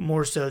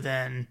more so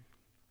than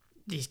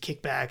these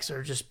kickbacks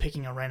or just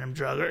picking a random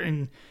drug.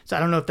 And so I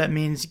don't know if that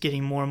means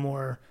getting more and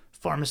more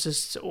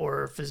pharmacists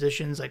or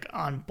physicians like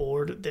on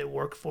board that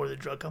work for the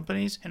drug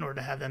companies in order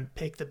to have them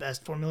pick the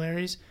best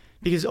formularies,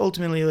 because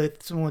ultimately,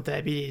 like someone with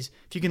diabetes,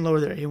 if you can lower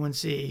their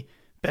A1C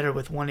better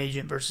with one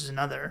agent versus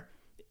another,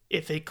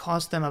 if it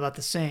costs them about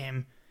the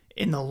same,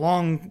 in the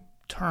long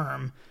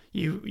term,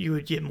 you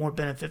would get more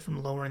benefit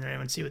from lowering their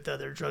A1C with the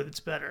other drug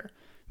that's better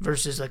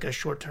versus like a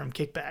short-term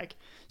kickback.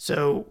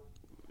 So,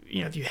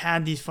 if you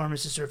had these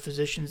pharmacists or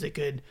physicians that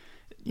could,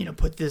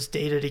 put this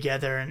data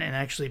together and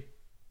actually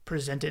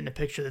present it in a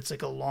picture that's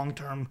like a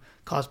long-term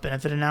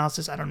cost-benefit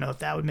analysis, I don't know if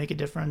that would make a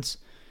difference.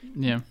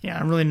 Yeah, I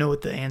don't really know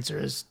what the answer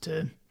is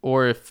to...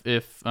 Or if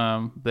they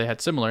had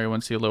similar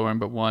A1C lowering,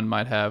 but one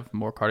might have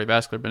more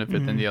cardiovascular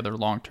benefit than the other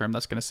long term,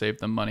 that's going to save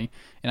them money.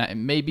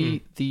 And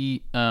maybe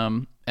the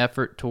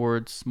effort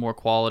towards more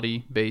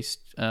quality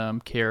based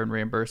care and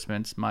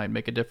reimbursements might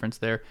make a difference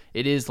there.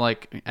 It is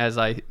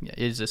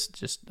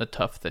just a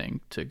tough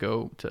thing to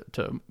go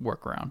to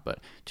work around. But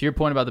to your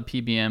point about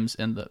the PBMs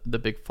and the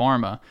big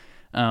pharma,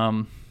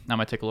 I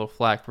might take a little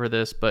flack for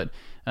this, but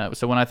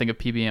so when I think of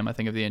PBM, I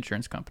think of the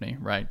insurance company,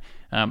 right?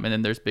 And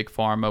then there's big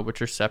pharma,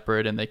 which are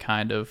separate, and they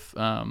kind of,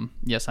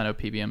 yes, I know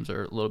PBMs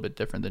are a little bit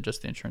different than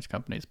just the insurance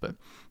companies, but it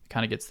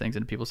kind of gets things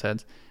into people's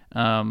heads.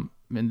 And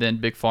then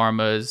big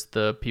pharma is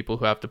the people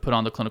who have to put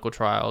on the clinical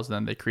trials, and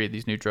then they create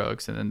these new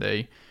drugs, and then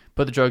they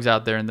put the drugs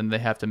out there, and then they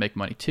have to make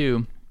money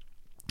too.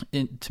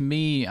 To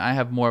me, I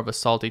have more of a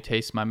salty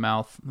taste in my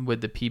mouth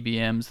with the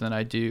PBMs than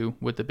I do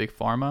with the big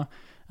pharma.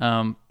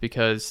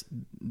 Because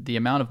the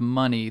amount of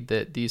money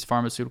that these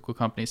pharmaceutical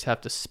companies have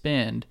to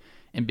spend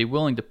and be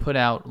willing to put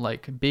out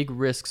like big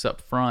risks up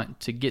front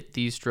to get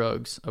these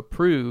drugs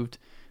approved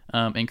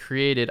and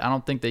created, I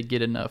don't think they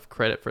get enough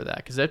credit for that,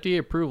 because FDA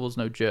approval is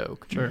no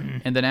joke. Sure.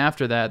 And then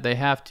after that, they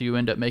have to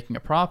end up making a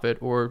profit,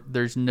 or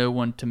there's no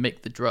one to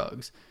make the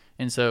drugs.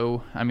 And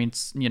so, I mean,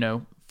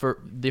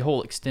 for the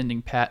whole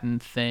extending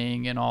patent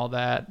thing and all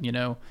that,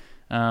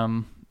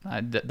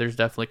 there's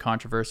definitely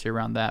controversy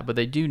around that, but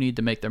they do need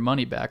to make their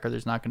money back, or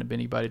there's not going to be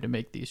anybody to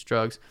make these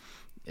drugs.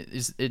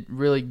 It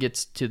really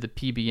gets to the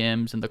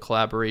PBMs and the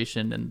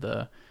collaboration and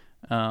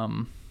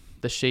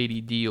the shady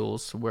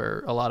deals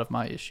where a lot of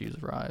my issues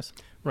arise.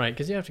 Right,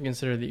 because you have to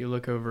consider that you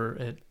look over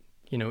at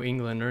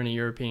England or any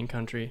European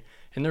country,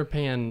 and they're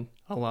paying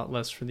a lot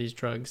less for these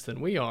drugs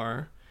than we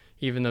are,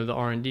 even though the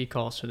R&D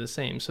costs are the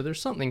same. So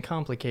there's something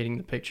complicating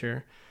the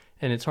picture,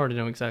 and it's hard to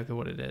know exactly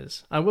what it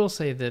is. I will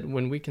say that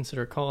when we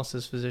consider costs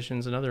as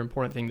physicians, another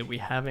important thing that we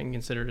haven't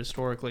considered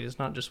historically is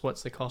not just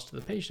what's the cost to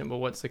the patient, but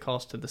what's the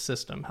cost to the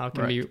system. How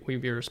can we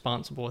be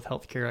responsible with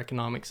healthcare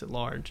economics at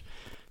large?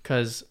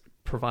 Because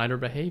provider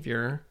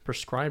behavior,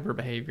 prescriber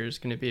behavior is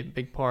going to be a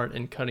big part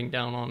in cutting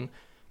down on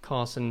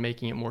costs and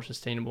making it more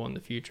sustainable in the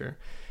future.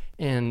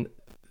 And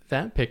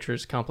that picture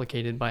is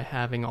complicated by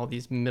having all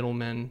these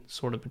middlemen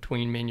sort of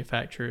between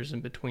manufacturers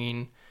and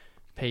between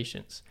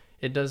patients.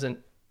 It doesn't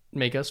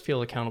make us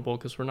feel accountable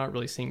because we're not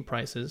really seeing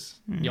prices.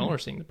 Mm-hmm. Y'all are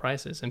seeing the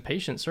prices, and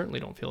patients certainly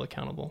don't feel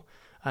accountable.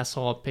 I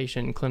saw a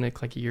patient in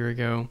clinic like a year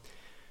ago.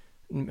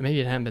 Maybe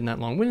it hadn't been that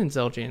long. When did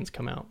Xeljanz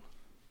come out?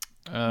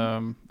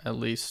 At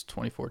least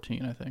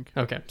 2014, I think.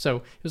 Okay, so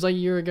it was like a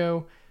year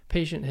ago.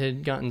 Patient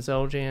had gotten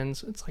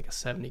Xeljanz. It's like a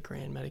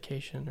 $70,000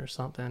 medication or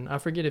something. I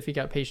forget if he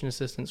got patient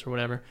assistance or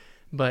whatever,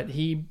 but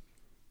he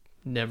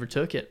never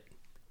took it.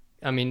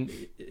 I mean,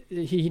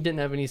 he didn't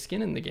have any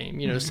skin in the game.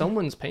 Mm-hmm.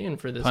 Someone's paying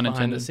for this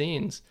behind the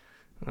scenes.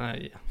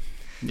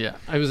 Yeah.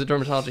 I was a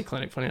dermatology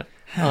clinic, funny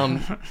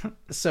enough.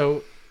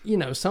 So,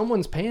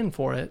 someone's paying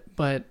for it,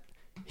 but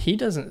he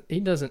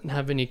doesn't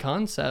have any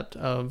concept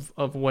of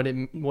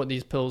what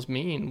these pills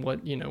mean,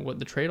 what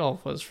the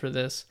trade-off was for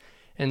this.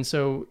 And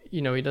so,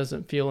 he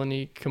doesn't feel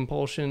any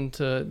compulsion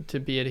to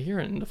be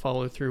adherent and to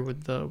follow through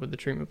with the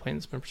treatment plan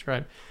that's been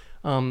prescribed.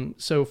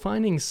 So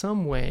finding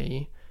some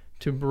way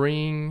to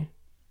bring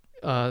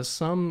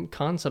some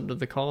concept of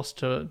the cost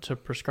to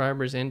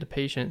prescribers and to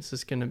patients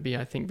is going to be,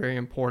 I think, very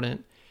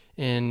important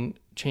in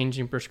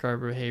changing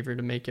prescriber behavior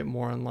to make it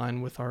more in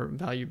line with our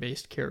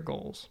value-based care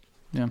goals.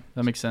 Yeah,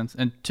 that makes sense.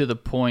 And to the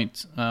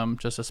point,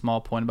 just a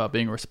small point about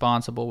being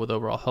responsible with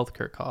overall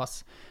healthcare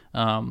costs,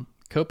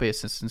 copay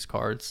assistance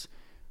cards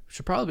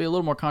should probably be a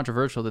little more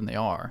controversial than they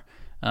are.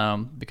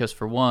 Because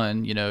for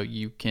one,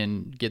 you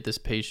can get this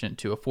patient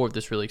to afford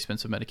this really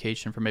expensive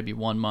medication for maybe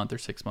 1 month or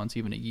 6 months,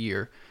 even a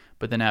year.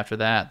 But then after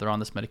that, they're on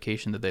this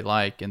medication that they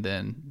like, and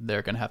then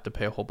they're going to have to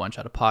pay a whole bunch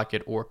out of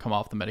pocket or come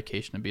off the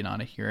medication and be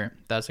non-adherent.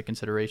 That's a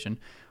consideration.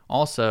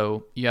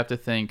 Also, you have to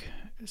think,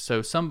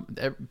 so some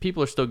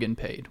people are still getting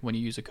paid when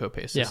you use a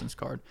copay assistance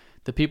card.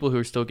 The people who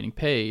are still getting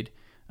paid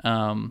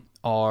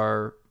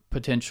are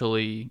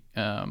potentially,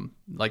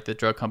 like the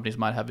drug companies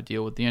might have a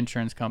deal with the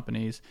insurance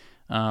companies,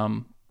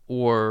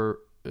 or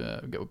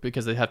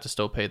because they have to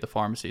still pay the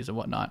pharmacies and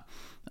whatnot.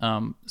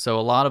 So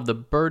a lot of the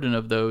burden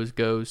of those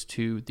goes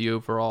to the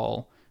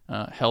overall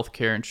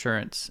healthcare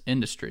insurance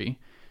industry,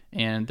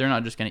 and they're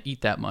not just going to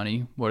eat that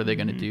money. What are they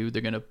going to do?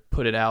 They're going to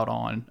put it out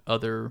on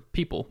other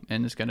people,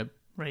 and it's going to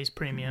raise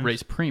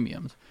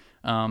premiums.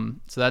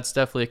 So that's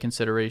definitely a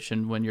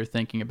consideration when you're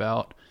thinking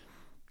about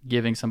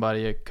giving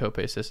somebody a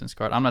copay assistance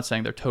card. I'm not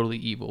saying they're totally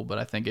evil, but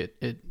I think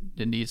it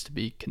needs to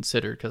be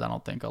considered, because I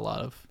don't think a lot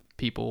of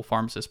people,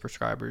 pharmacists,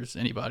 prescribers,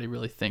 anybody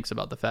really thinks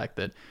about the fact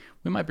that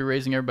we might be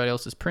raising everybody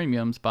else's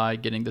premiums by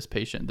getting this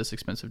patient this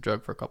expensive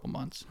drug for a couple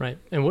months. Right.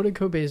 And what do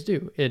copays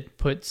do? It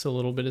puts a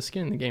little bit of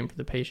skin in the game for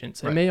the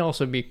patients. It may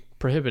also be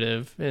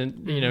prohibitive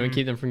and, and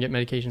keep them from getting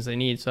medications they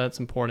need. So that's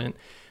important.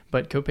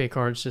 But copay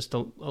cards just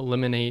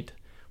eliminate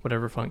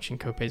whatever function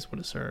copays would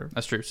have served.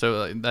 That's true.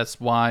 So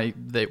that's why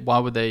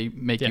would they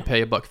make you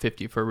pay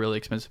 $150 for a really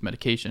expensive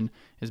medication,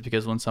 is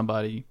because when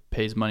somebody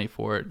pays money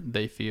for it,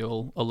 they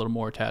feel a little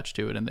more attached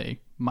to it, and they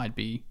might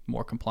be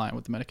more compliant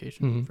with the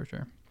medication for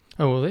sure.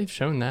 Oh, well, they've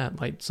shown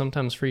that. Like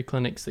sometimes free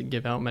clinics that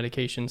give out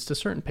medications to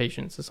certain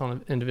patients, it's on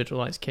an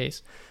individualized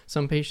case.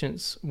 Some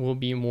patients will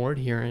be more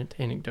adherent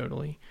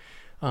anecdotally.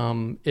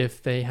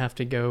 If they have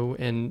to go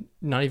and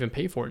not even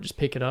pay for it, just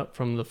pick it up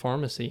from the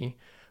pharmacy,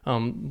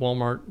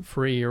 Walmart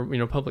free, or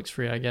Publix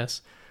free, I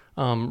guess,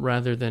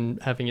 rather than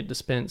having it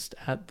dispensed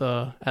at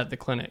the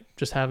clinic.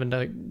 Just having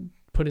to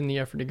put in the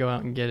effort to go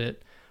out and get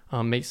it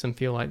makes them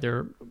feel like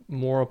they're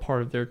more a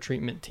part of their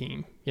treatment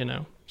team.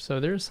 So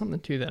there's something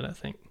to that, I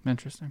think.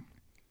 Interesting,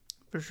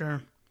 for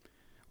sure.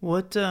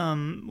 What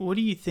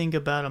do you think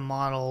about a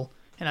model?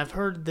 And I've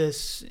heard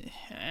this,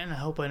 and I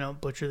hope I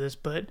don't butcher this,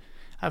 but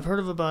I've heard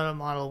about a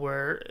model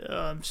where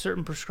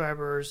certain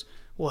prescribers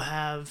will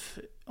have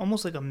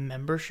almost like a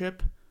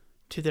membership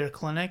to their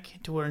clinic,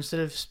 to where instead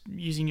of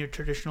using your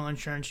traditional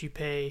insurance, you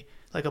pay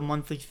like a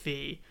monthly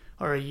fee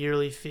or a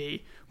yearly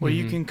fee, where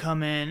you can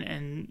come in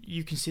and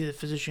you can see the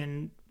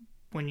physician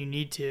when you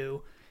need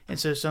to. And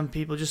so some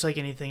people, just like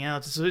anything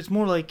else, so it's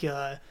more like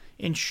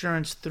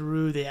insurance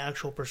through the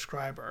actual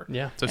prescriber.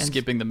 Yeah. So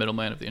skipping the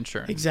middleman of the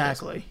insurance.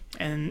 Exactly.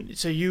 Basically. And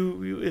so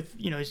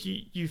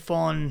you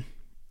fall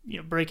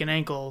break an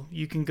ankle,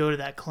 you can go to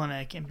that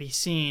clinic and be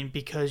seen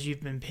because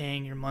you've been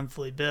paying your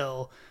monthly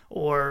bill.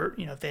 Or,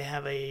 if they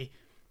have a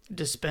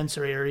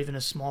dispensary or even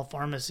a small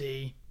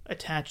pharmacy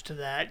attached to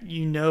that,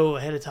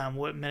 ahead of time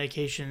what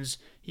medications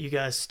you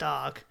guys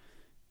stock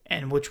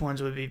and which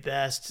ones would be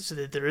best, so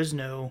that there is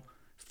no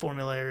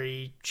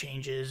formulary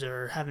changes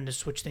or having to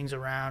switch things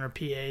around or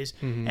PAs.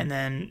 And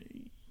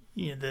then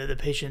the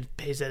patient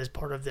pays that as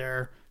part of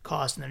their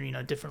cost, and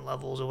then different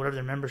levels or whatever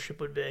their membership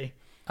would be.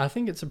 I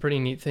think it's a pretty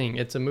neat thing.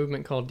 It's a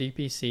movement called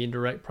DPC,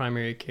 direct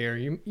primary care.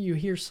 You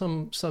hear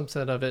some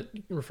subset of it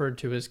referred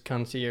to as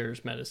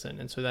concierge medicine,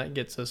 and so that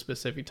gets a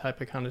specific type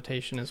of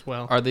connotation as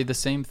well. Are they the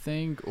same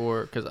thing?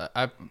 Or because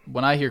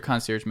when I hear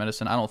concierge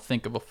medicine, I don't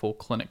think of a full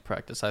clinic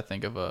practice. I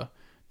think of a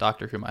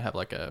doctor who might have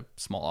like a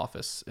small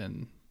office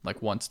and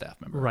like one staff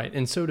member. Right.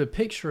 And so to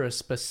picture a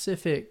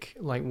specific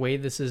way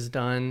this is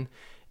done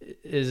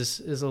is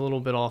a little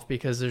bit off,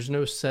 because there's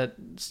no set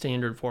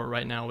standard for it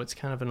right now. It's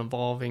kind of an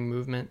evolving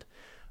movement.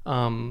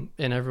 And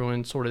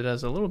everyone sort of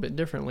does a little bit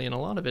differently, and a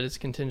lot of it is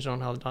contingent on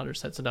how the doctor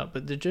sets it up.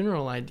 But the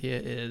general idea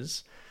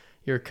is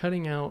you're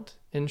cutting out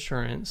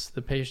insurance.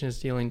 The patient is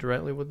dealing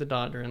directly with the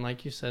doctor, and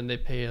like you said, they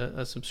pay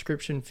a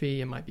subscription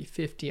fee. It might be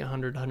 $50,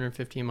 $100,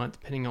 $150 a month,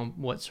 depending on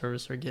what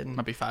service they're getting.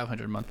 Might be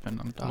 $500 a month, depending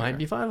on the doctor. Might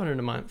be $500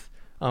 a month.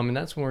 And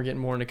that's when we're getting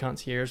more into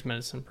concierge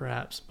medicine,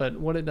 perhaps. But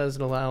what it does,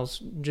 it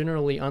allows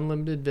generally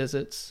unlimited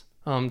visits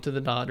to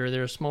the doctor.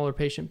 There are smaller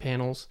patient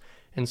panels,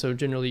 and so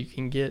generally you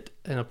can get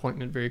an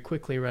appointment very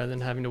quickly rather than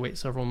having to wait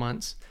several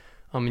months.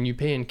 And you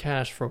pay in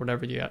cash for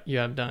whatever you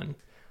have done.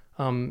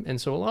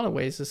 And so a lot of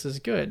ways this is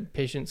good.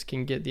 Patients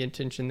can get the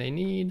attention they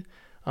need.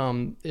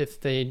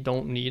 If they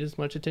don't need as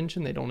much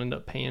attention, they don't end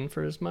up paying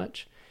for as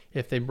much.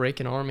 If they break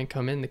an arm and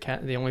come in,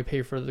 they only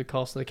pay for the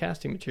cost of the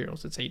casting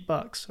materials. It's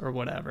 $8 or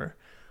whatever.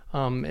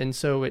 And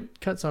so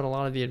it cuts out a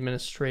lot of the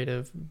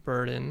administrative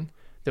burden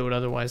that would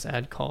otherwise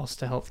add cost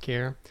to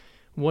healthcare.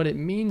 What it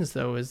means,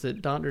 though, is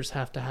that doctors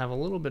have to have a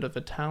little bit of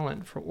a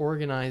talent for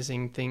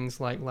organizing things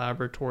like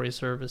laboratory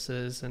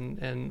services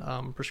and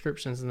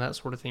prescriptions and that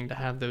sort of thing, to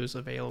have those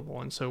available.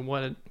 And so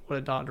what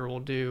a doctor will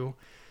do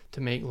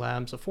to make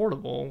labs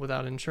affordable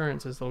without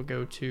insurance is they'll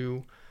go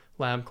to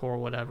LabCorp or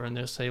whatever, and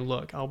they'll say,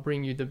 look, I'll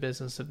bring you the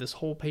business of this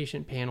whole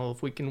patient panel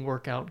if we can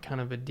work out kind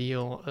of a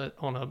deal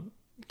on a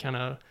kind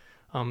of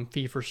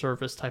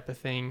fee-for-service type of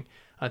thing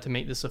to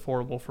make this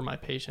affordable for my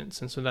patients.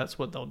 And so that's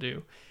what they'll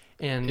do.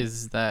 And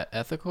is that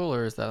ethical,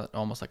 or is that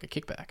almost like a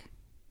kickback?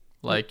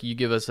 Like, you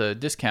give us a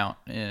discount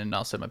and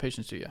I'll send my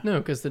patients to you? No,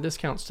 because the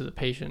discount's to the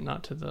patient,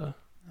 not to the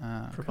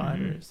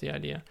provider, is the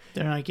idea.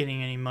 They're not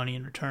getting any money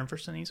in return for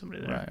sending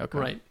somebody there. Right, okay.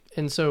 Right.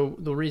 And so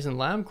the reason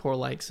LabCorp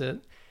likes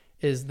it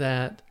is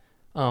that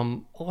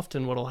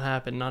often what will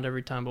happen, not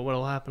every time, but what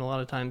will happen a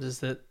lot of times, is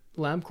that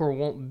LabCorp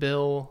won't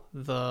bill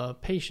the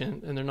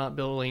patient, and they're not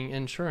billing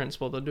insurance.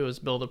 What they'll do is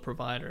bill the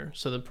provider.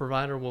 So the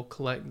provider will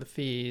collect the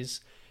fees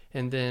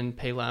and then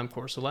pay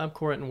LabCorp. So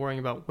LabCorp isn't worrying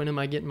about, when am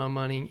I getting my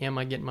money? Am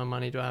I getting my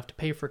money? Do I have to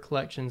pay for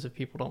collections if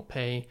people don't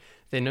pay?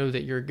 They know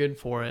that you're good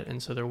for it,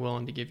 and so they're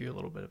willing to give you a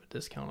little bit of a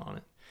discount on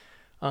it.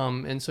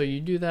 And so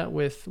you do that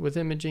with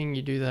imaging,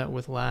 you do that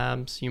with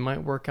labs. You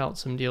might work out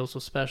some deals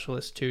with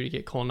specialists too to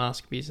get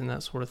colonoscopies and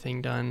that sort of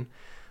thing done.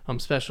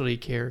 Specialty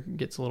care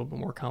gets a little bit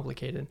more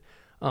complicated.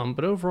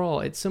 But overall,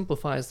 it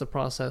simplifies the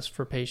process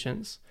for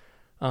patients.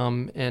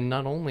 And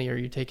not only are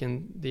you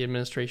taking the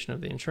administration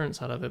of the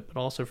insurance out of it, but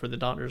also for the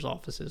doctor's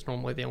offices.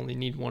 Normally, they only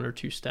need 1 or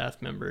 2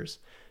 staff members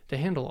to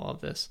handle all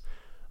of this.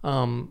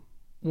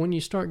 When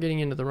you start getting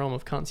into the realm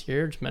of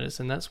concierge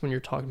medicine, that's when you're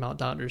talking about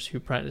doctors who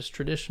practice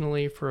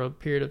traditionally for a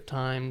period of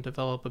time,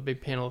 develop a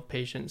big panel of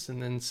patients,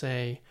 and then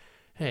say,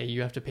 hey,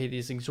 you have to pay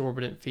these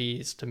exorbitant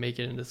fees to make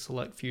it into the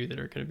select few that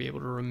are going to be able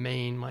to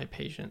remain my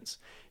patients.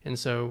 And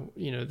so,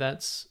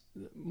 that's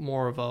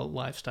more of a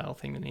lifestyle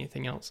thing than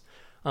anything else.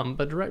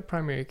 But direct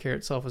primary care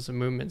itself as a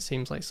movement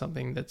seems like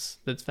something that's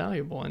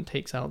valuable and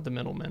takes out the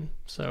middlemen.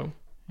 So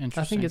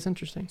I think it's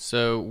interesting.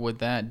 So would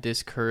that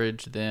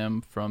discourage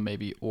them from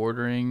maybe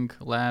ordering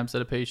labs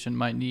that a patient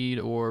might need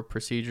or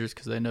procedures,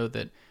 because they know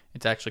that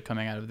it's actually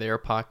coming out of their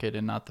pocket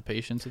and not the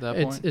patient's at that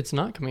point? It's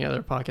not coming out of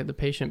their pocket. The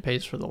patient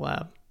pays for the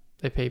lab.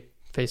 They pay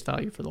face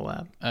value for the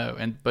lab. Oh,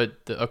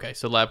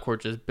 so LabCorp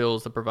just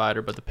bills the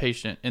provider, but the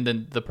patient, and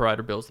then the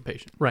provider bills the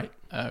patient. Right.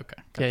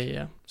 Okay. Gotcha.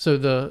 Yeah.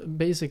 So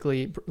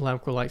basically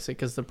LabCorp likes it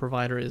because the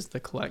provider is the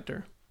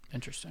collector.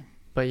 Interesting.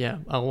 But yeah,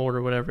 I'll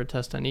order whatever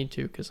test I need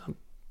to because I'm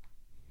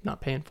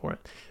not paying for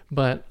it.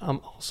 But I'm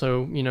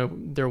also,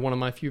 they're one of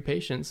my few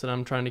patients that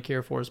I'm trying to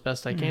care for as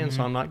best I can. Mm-hmm.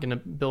 So I'm not going to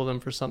bill them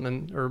for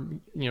something or,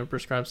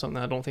 prescribe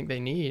something I don't think they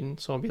need.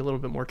 So I'll be a little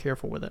bit more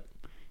careful with it.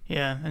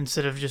 Yeah,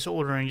 instead of just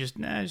ordering,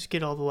 just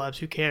get all the labs.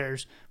 Who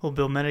cares? We'll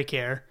bill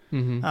Medicare.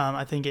 Mm-hmm.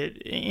 I think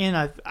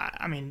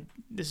I mean,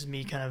 this is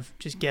me kind of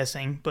just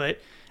guessing,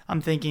 but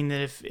I'm thinking that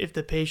if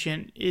the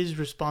patient is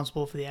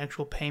responsible for the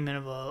actual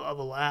payment of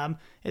a lab,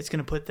 it's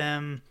going to put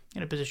them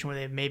in a position where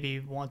they maybe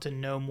want to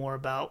know more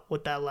about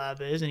what that lab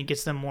is, and it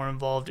gets them more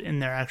involved in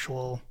their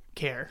actual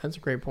care. That's a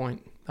great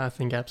point. I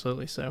think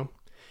absolutely so.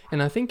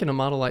 And I think in a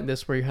model like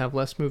this where you have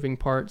less moving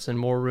parts and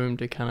more room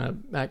to kind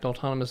of act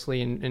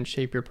autonomously and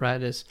shape your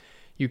practice,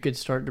 you could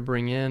start to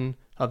bring in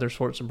other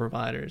sorts of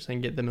providers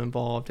and get them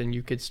involved, and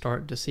you could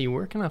start to see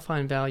where can I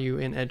find value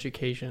in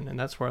education, and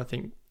that's where I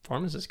think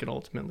pharmacists could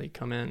ultimately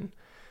come in.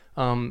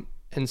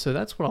 And so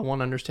that's what I want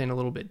to understand a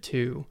little bit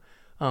too.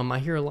 I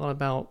hear a lot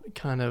about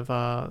kind of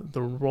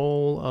the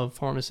role of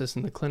pharmacists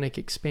in the clinic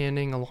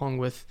expanding along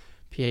with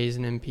PAs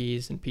and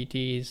NPs and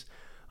PTs.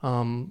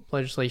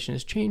 Legislation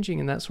is changing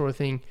and that sort of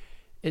thing.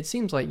 It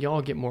seems like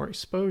y'all get more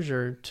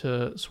exposure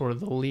to sort of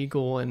the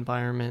legal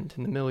environment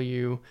and the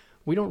milieu.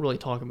 We don't really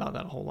talk about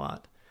that a whole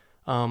lot.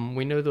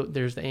 We know that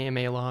there's the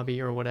AMA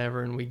lobby or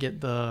whatever, and we get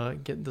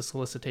the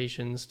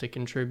solicitations to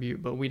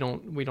contribute, but we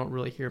don't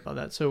really hear about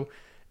that. So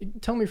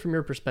tell me from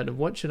your perspective,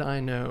 what should I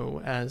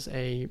know as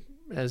a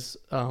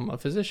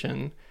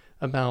physician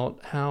about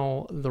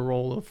how the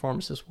role of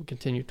pharmacists will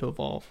continue to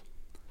evolve?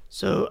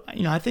 So,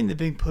 I think the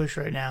big push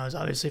right now is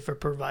obviously for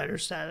provider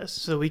status.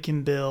 So we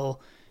can bill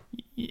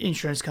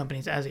insurance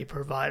companies as a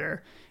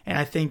provider. And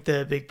I think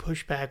the big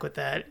pushback with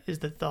that is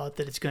the thought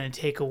that it's going to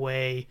take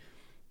away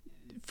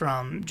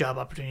from job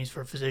opportunities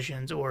for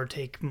physicians or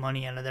take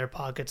money out of their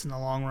pockets in the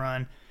long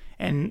run.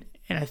 And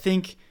I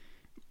think,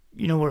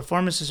 where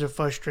pharmacists are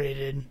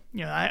frustrated,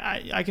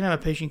 I can have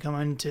a patient come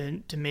in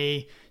to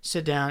me,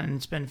 sit down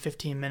and spend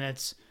 15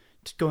 minutes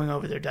going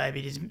over their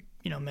diabetes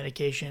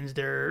medications.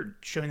 They're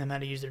showing them how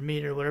to use their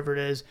meter, whatever it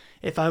is.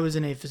 If I was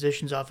in a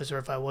physician's office or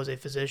if I was a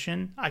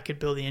physician, I could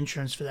bill the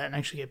insurance for that and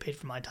actually get paid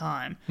for my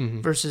time.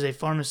 Mm-hmm. Versus a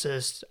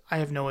pharmacist, I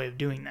have no way of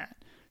doing that.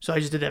 So I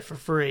just did that for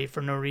free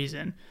for no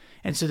reason.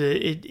 And so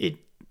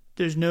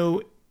there's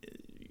no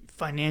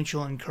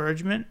financial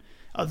encouragement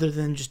other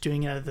than just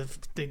doing it out of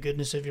the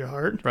goodness of your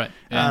heart. Right.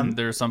 And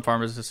there are some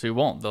pharmacists who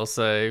won't. They'll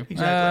say,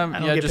 exactly. I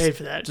don't get paid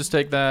for that. Just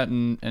take that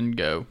and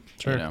go.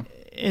 Sure.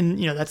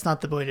 And, that's not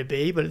the way to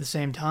be, but at the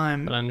same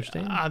time, but I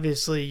understand.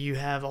 Obviously you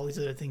have all these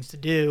other things to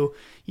do.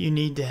 You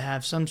need to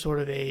have some sort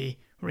of a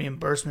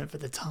reimbursement for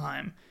the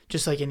time.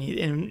 Just like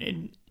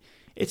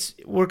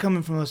we're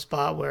coming from a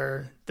spot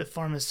where the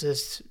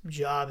pharmacist's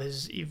job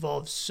has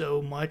evolved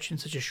so much in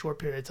such a short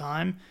period of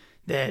time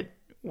that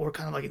we're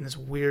kind of like in this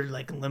weird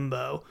like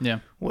limbo. Yeah.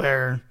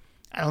 Where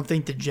I don't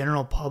think the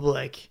general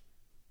public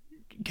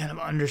kind of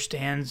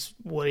understands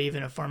what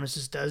even a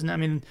pharmacist does. And I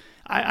mean,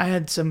 I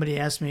had somebody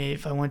ask me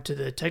if I went to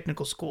the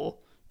technical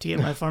school to get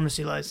my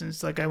pharmacy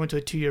license. Like I went to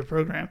a 2-year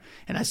program,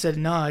 and I said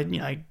no.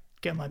 I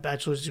got my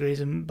bachelor's degrees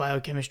in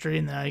biochemistry,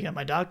 and then I got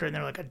my doctorate. And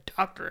they're like, a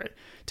doctorate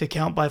to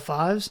count by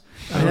fives?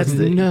 I mean, that's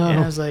and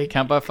I was like,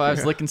 count by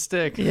fives, lick and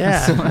stick.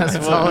 Yeah,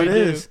 that's all it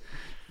is.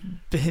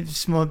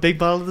 Big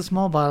bottle to the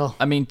small bottle.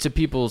 I mean, to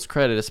people's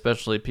credit,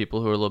 especially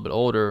people who are a little bit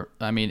older,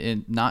 I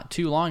mean, not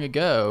too long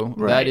ago,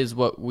 right. That is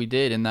what we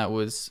did, and that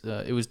was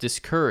it was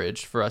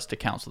discouraged for us to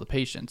counsel the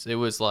patients. It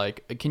was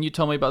like, can you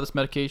tell me about this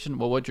medication?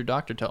 Well, what'd your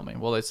doctor tell me?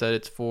 Well, they said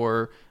it's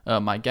for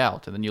my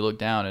gout, and then you look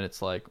down and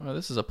it's like, oh,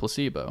 this is a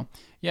placebo.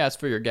 Yeah, it's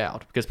for your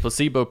gout, because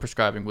placebo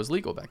prescribing was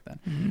legal back then.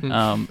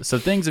 Mm-hmm. So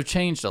things have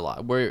changed a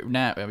lot. Where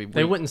now,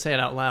 they wouldn't say it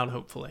out loud,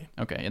 hopefully.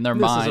 Okay, in their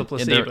mind,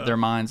 in their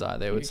mind's eye,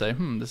 they would say,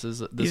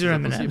 these are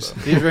M&Ms.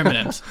 These are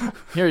M&Ms.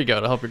 Here you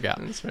go to help your gout.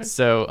 That's right.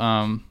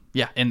 So,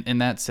 in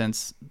that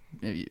sense,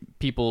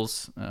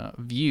 people's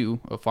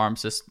view of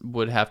pharmacists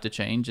would have to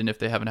change, and if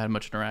they haven't had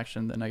much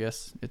interaction, then I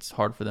guess it's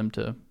hard for them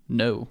to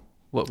know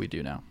what we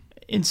do now.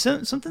 And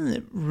something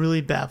that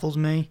really baffles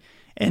me,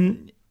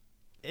 and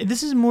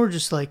this is more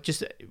just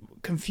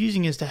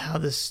confusing as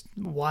to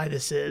why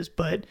this is,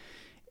 but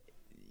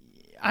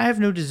I have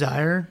no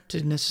desire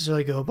to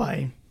necessarily go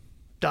by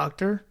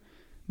doctor,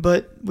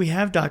 but we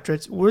have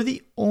doctorates. We're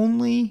the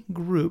only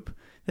group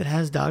that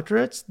has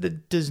doctorates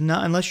that does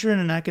not, unless you're in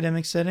an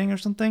academic setting or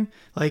something,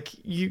 like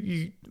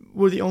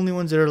we're the only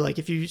ones that are like,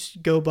 if you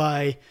go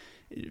by,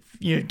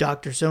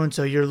 Dr.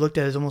 So-and-so, you're looked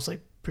at as almost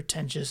like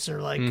pretentious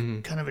or like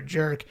kind of a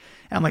jerk.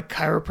 And I'm like,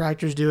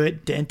 chiropractors do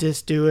it,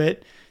 dentists do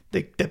it.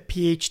 The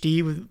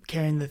PhD with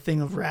carrying the thing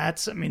of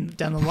rats. I mean,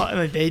 down the line,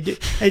 like they do,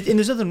 and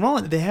there's nothing wrong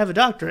with it. They have a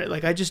doctorate.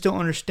 Like, I just don't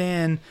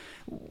understand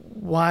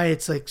why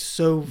it's like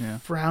so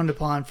frowned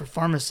upon for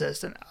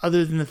pharmacists. And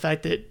other than the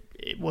fact that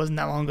it wasn't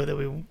that long ago that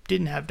we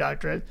didn't have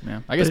doctorate.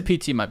 Yeah, I guess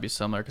PT might be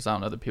similar because I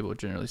don't know that people would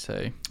generally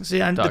say. See,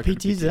 the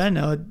PTs that I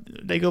know,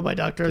 they go by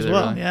doctor as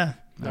well. Really? Yeah.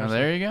 Oh,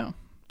 there you go.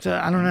 So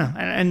I don't know,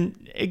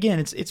 and again,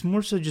 it's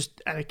more so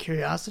just out of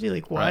curiosity.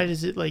 Like, why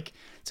does it like?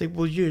 It's like,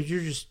 well, you're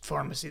just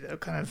pharmacy though,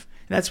 kind of.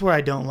 And that's where I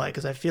don't like,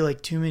 because I feel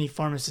like too many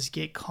pharmacists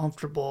get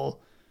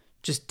comfortable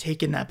just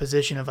taking that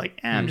position of like,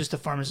 I'm just a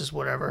pharmacist,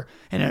 whatever,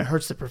 and it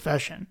hurts the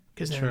profession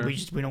because then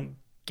we don't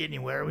get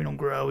anywhere, we don't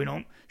grow, we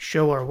don't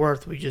show our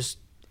worth, we just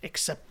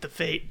accept the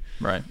fate.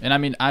 Right. And I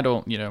mean, I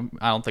don't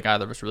think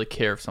either of us really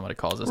care if somebody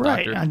calls us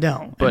doctor. I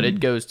don't. But it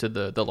goes to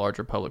the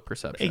larger public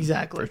perception.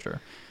 Exactly. For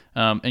sure.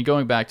 And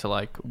going back to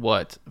like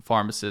what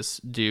pharmacists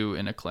do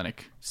in a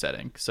clinic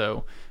setting.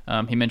 So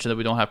he mentioned that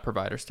we don't have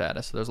provider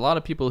status. So there's a lot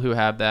of people who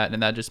have that,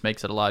 and that just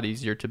makes it a lot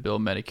easier to bill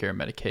Medicare and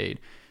Medicaid.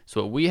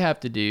 So what we have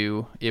to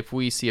do, if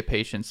we see a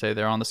patient, say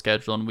they're on the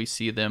schedule and we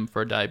see them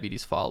for a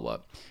diabetes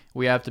follow-up,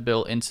 we have to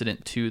bill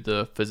incident to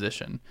the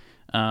physician,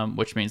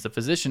 which means the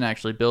physician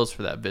actually bills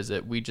for that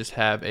visit. We just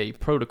have a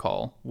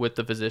protocol with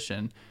the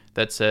physician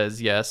that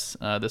says, yes,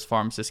 this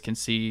pharmacist can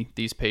see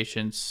these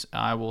patients.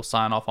 I will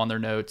sign off on their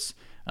notes,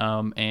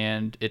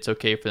 and it's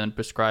okay for them to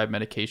prescribe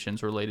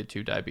medications related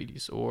to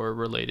diabetes or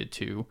related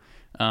to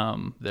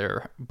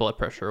their blood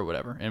pressure or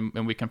whatever,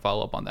 and we can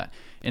follow up on that.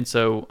 And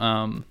so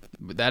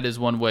that is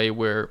one way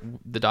where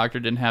the doctor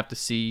didn't have to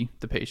see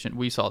the patient.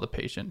 We saw the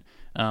patient,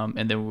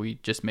 and then we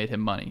just made him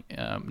money.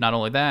 Not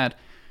only that,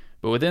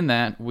 but within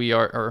that,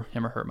 or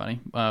him or her money,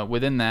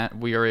 within that,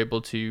 we are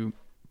able to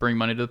bring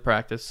money to the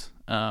practice,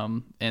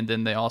 and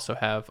then they also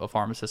have a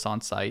pharmacist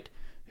on site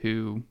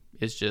who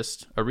is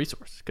just a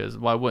resource, because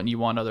why wouldn't you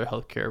want other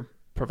healthcare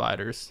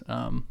providers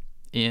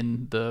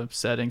in the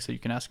setting so you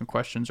can ask them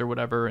questions or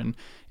whatever, and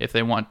if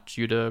they want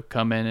you to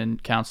come in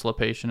and counsel a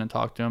patient and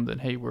talk to them, then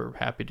hey, we're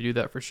happy to do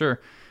that for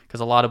sure, because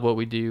a lot of what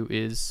we do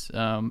is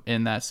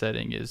in that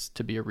setting is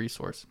to be a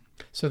resource.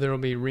 So there will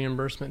be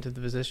reimbursement to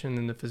the physician,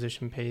 and the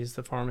phissician pays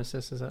the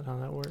pharmacist. Is that how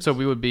that works? So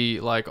we would be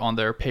like on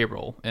their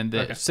payroll, and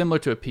then similar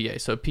to a PA.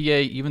 So a PA,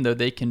 even though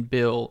they can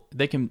bill,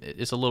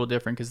 it's a little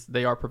different because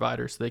they are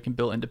providers, so they can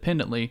bill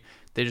independently.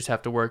 They just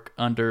have to work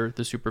under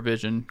the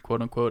supervision,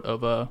 quote unquote,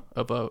 of a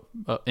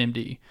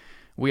MD.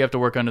 We have to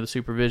work under the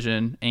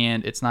supervision,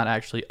 and it's not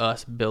actually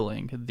us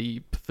billing.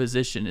 The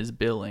physician is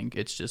billing.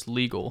 It's just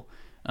legal.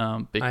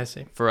 I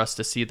see. For us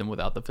to see them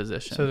without the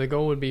physician. So the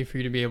goal would be for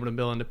you to be able to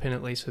bill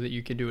independently so that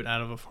you could do it out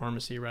of a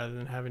pharmacy rather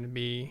than having to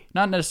be...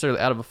 Not necessarily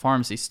out of a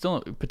pharmacy,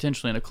 still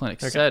potentially in a clinic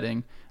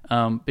setting,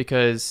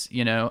 because,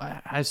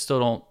 I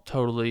still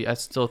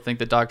think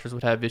that doctors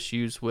would have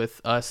issues with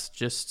us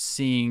just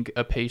seeing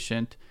a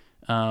patient,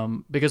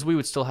 because we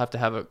would still have to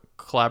have a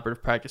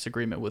collaborative practice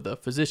agreement with a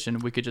physician.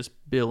 We could just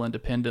bill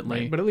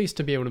independently. Right, but at least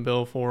to be able to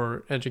bill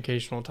for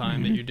educational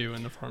time that you do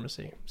in the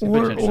pharmacy.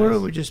 Or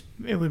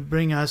it would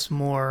bring us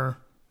more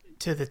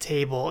to the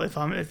table. If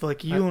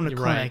you own a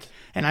clinic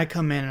and I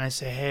come in and I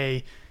say,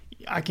 hey,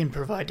 I can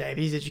provide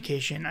diabetes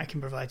education, I can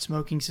provide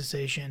smoking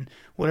cessation,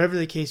 whatever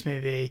the case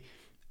may be,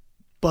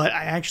 but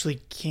I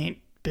actually can't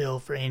bill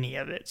for any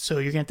of it. So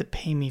you're going to have to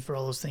pay me for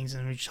all those things,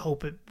 and we just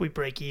hope we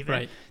break even.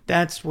 Right.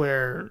 That's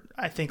where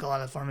I think a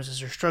lot of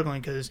pharmacists are struggling,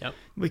 because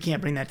we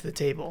can't bring that to the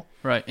table.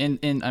 Right.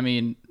 And I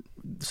mean,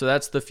 so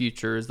that's the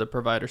future, is the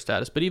provider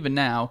status. But even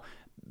now,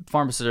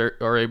 pharmacists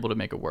are able to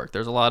make it work.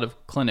 There's a lot of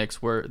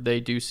clinics where they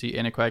do see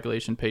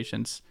anticoagulation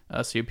patients,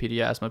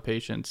 COPD, asthma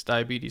patients,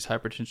 diabetes,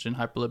 hypertension,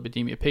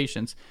 hyperlipidemia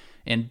patients,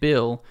 and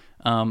bill.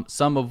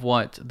 Some of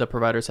what the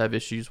providers have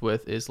issues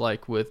with is,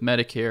 like with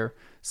Medicare,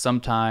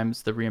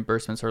 sometimes the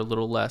reimbursements are a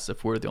little less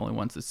if we're the only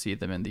ones that see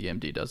them and the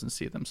MD doesn't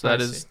see them. So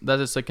that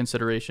is a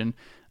consideration.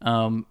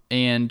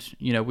 And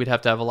we'd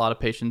have to have a lot of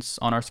patients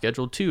on our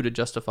schedule too to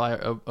justify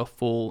a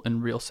full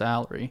and real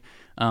salary.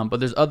 But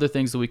there's other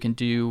things that we can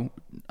do,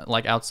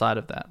 like outside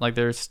of that. Like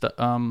there's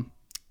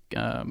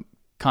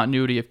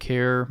continuity of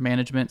care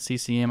management,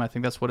 CCM, I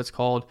think that's what it's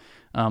called.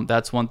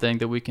 That's one thing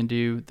that we can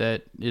do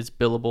that is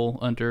billable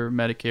under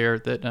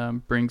Medicare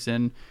that brings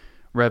in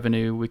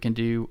revenue. We can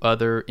do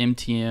other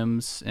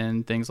MTMs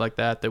and things like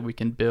that we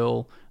can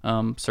bill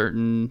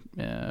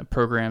certain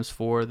programs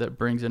for that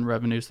brings in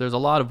revenue. So there's a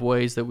lot of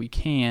ways that we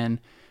can.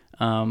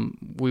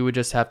 We would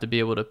just have to be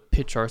able to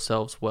pitch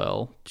ourselves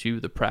well to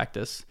the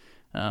practice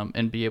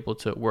and be able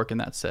to work in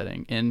that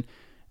setting. And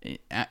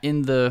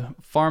in the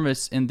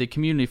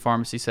community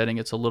pharmacy setting,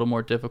 it's a little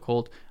more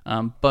difficult.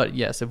 But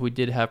yes, if we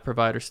did have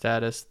provider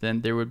status,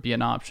 then there would be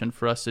an option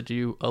for us to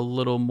do a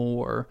little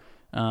more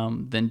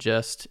than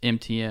just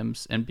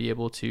MTMs and be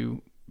able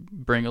to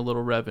bring a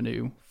little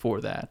revenue for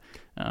that.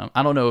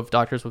 I don't know if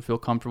doctors would feel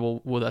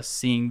comfortable with us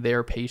seeing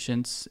their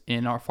patients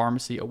in our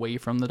pharmacy away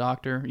from the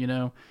doctor,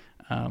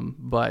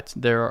 but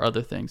there are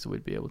other things that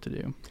we'd be able to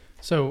do.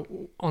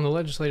 So on the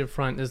legislative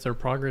front, is there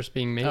progress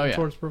being made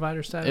towards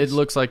provider status? It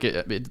looks like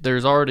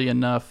there's already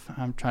enough.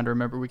 I'm trying to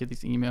remember. We get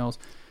these emails.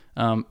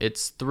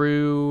 It's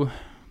through,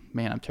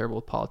 I'm terrible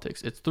with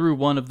politics. It's through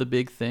one of the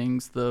big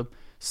things, the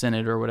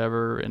Senate or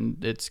whatever,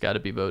 and it's got to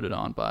be voted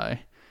on by.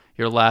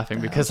 You're laughing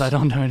because I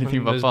don't know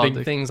anything about politics.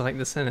 Big things like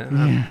the Senate.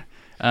 Huh?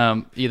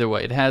 Yeah. Either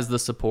way, it has the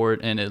support,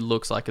 and it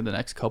looks like in the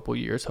next couple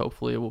years,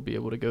 hopefully, it will be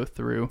able to go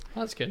through.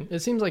 Well, that's good. It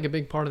seems like a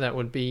big part of that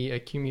would be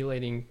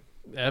accumulating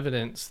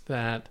evidence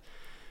that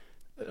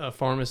a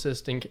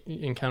pharmacist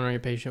encountering a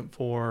patient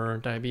for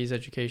diabetes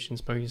education,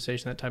 smoking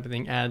cessation, that type of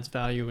thing adds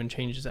value and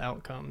changes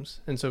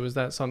outcomes. And so is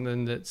that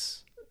something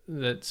that's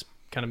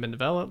kind of been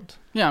developed?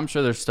 Yeah, I'm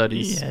sure there's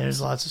studies. Yeah,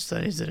 there's lots of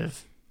studies that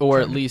have. Or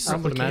at least I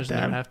would imagine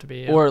there would have to be.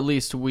 Yeah. Or at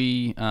least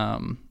we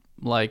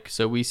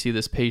so we see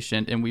this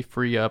patient and we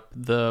free up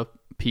the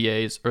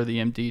PAs or the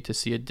MD to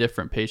see a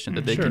different patient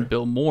that they can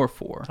bill more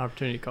for.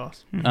 Opportunity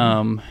cost.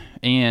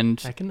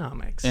 And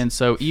economics. And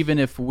so even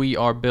if we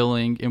are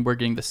billing and we're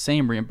getting the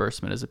same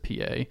reimbursement as a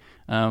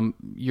PA,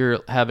 you're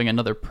having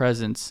another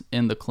presence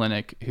in the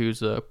clinic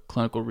who's a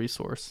clinical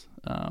resource.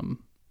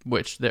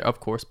 which there, of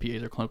course,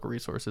 PAs are clinical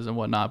resources and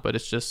whatnot, but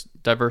it's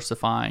just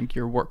diversifying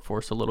your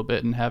workforce a little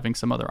bit and having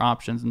some other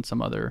options and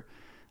some other,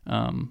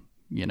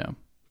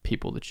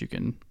 people that you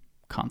can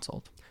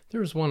consult. There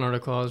was one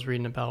article I was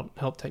reading about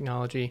health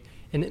technology,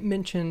 and it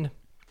mentioned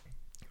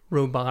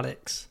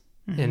robotics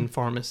in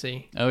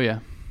pharmacy. Oh, yeah.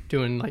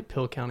 Doing like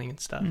pill counting and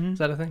stuff. Is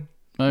that a thing?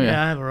 Oh, yeah.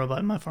 Yeah, I have a robot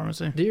in my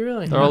pharmacy. Do you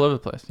really? They're all over the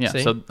place. Yeah.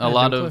 See? So a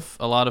lot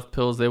of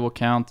pills they will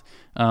count.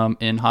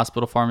 In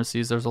hospital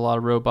pharmacies, there's a lot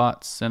of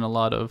robots and a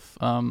lot of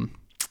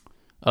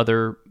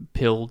other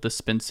pill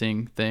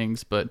dispensing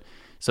things. But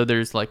so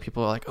there's like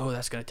people are like, oh,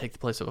 that's going to take the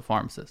place of a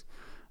pharmacist.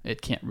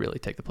 It can't really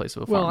take the place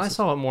of a pharmacist. Well, I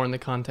saw it more in the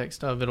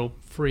context of it'll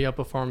free up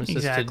a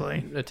pharmacist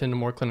to attend to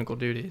more clinical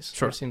duties.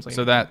 Sure. It seems like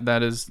so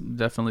that is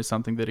definitely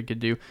something that it could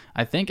do.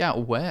 I think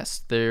out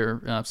west,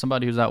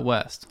 somebody who's out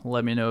west,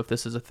 let me know if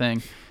this is a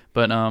thing.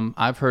 But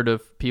I've heard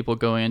of people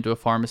going into a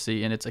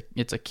pharmacy and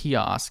it's a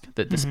kiosk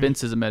that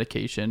dispenses a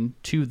medication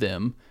to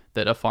them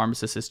that a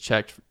pharmacist has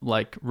checked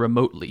like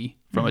remotely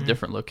from a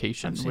different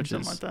location, which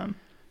is like that.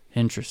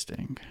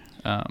 Interesting.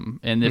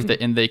 And if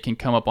they can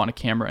come up on a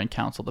camera and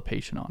counsel the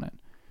patient on it.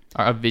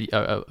 Or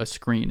a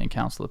screen and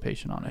counsel the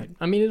patient on it.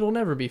 I mean, it'll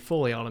never be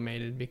fully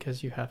automated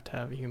because you have to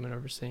have a human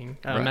overseeing.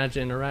 I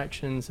imagine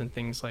interactions and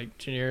things like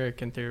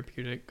generic and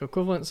therapeutic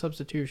equivalent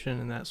substitution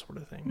and that sort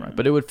of thing. Right,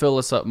 but it would fill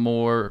us up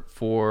more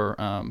for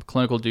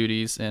clinical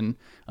duties, and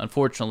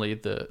unfortunately,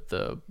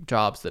 the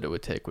jobs that it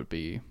would take would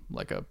be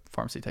like a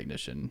pharmacy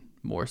technician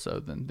more so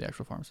than the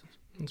actual pharmacist.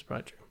 That's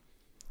probably true.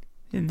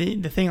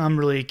 The thing I'm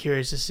really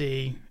curious to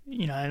see,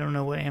 I don't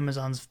know what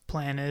Amazon's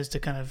plan is to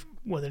kind of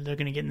whether they're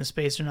going to get in the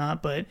space or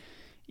not, but,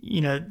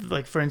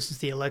 like for instance,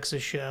 the Alexa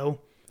show,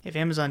 if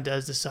Amazon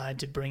does decide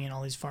to bring in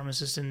all these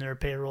pharmacists in their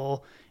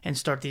payroll and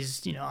start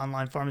these,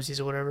 online pharmacies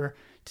or whatever,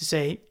 to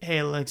say, hey,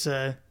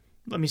 Alexa,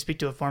 let me speak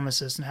to a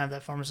pharmacist and have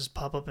that pharmacist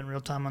pop up in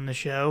real time on the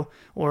show,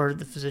 or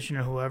the physician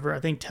or whoever.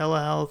 I think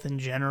telehealth in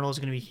general is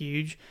going to be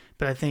huge,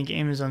 but I think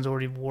Amazon's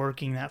already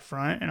working that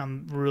front, and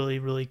I'm really,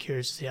 really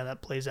curious to see how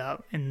that plays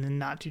out in the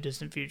not too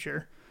distant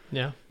future.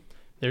 Yeah.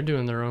 They're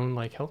doing their own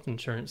like health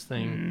insurance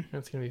thing.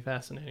 That's going to be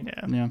fascinating.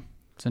 Yeah.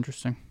 It's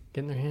interesting.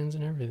 Getting their hands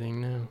in everything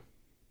now.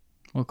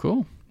 Well,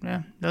 cool.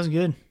 Yeah, that was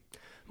good.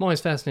 I'm always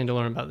fascinated to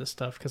learn about this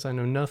stuff because I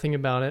know nothing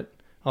about it.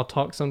 I'll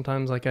talk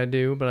sometimes like I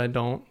do, but I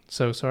don't.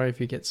 So sorry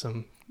if you get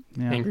some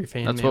angry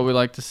fan That's mail. what we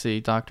like to see,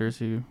 doctors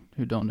who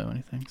don't know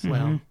anything. So.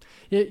 Well,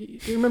 you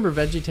remember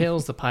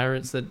VeggieTales, the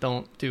pirates that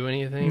don't do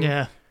anything?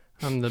 Yeah.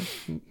 I'm the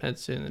med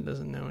student that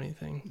doesn't know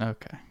anything.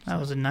 Okay. That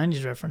was a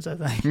 90s reference, I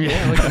think.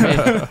 Yeah, look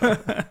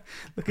at me.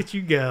 Look at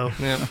you go.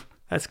 Yeah.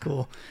 That's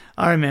cool.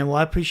 All right, man. Well,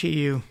 I appreciate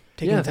you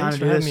taking the time to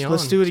do this.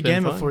 Let's do it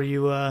again before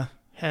you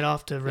head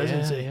off to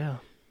residency. Yeah.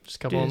 Just a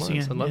couple of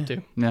months. I'd love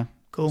to. Yeah.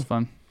 Cool. It's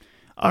fun.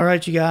 All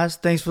right, you guys.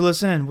 Thanks for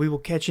listening. We will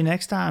catch you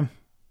next time.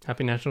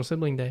 Happy National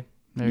Sibling Day.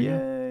 There you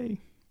go.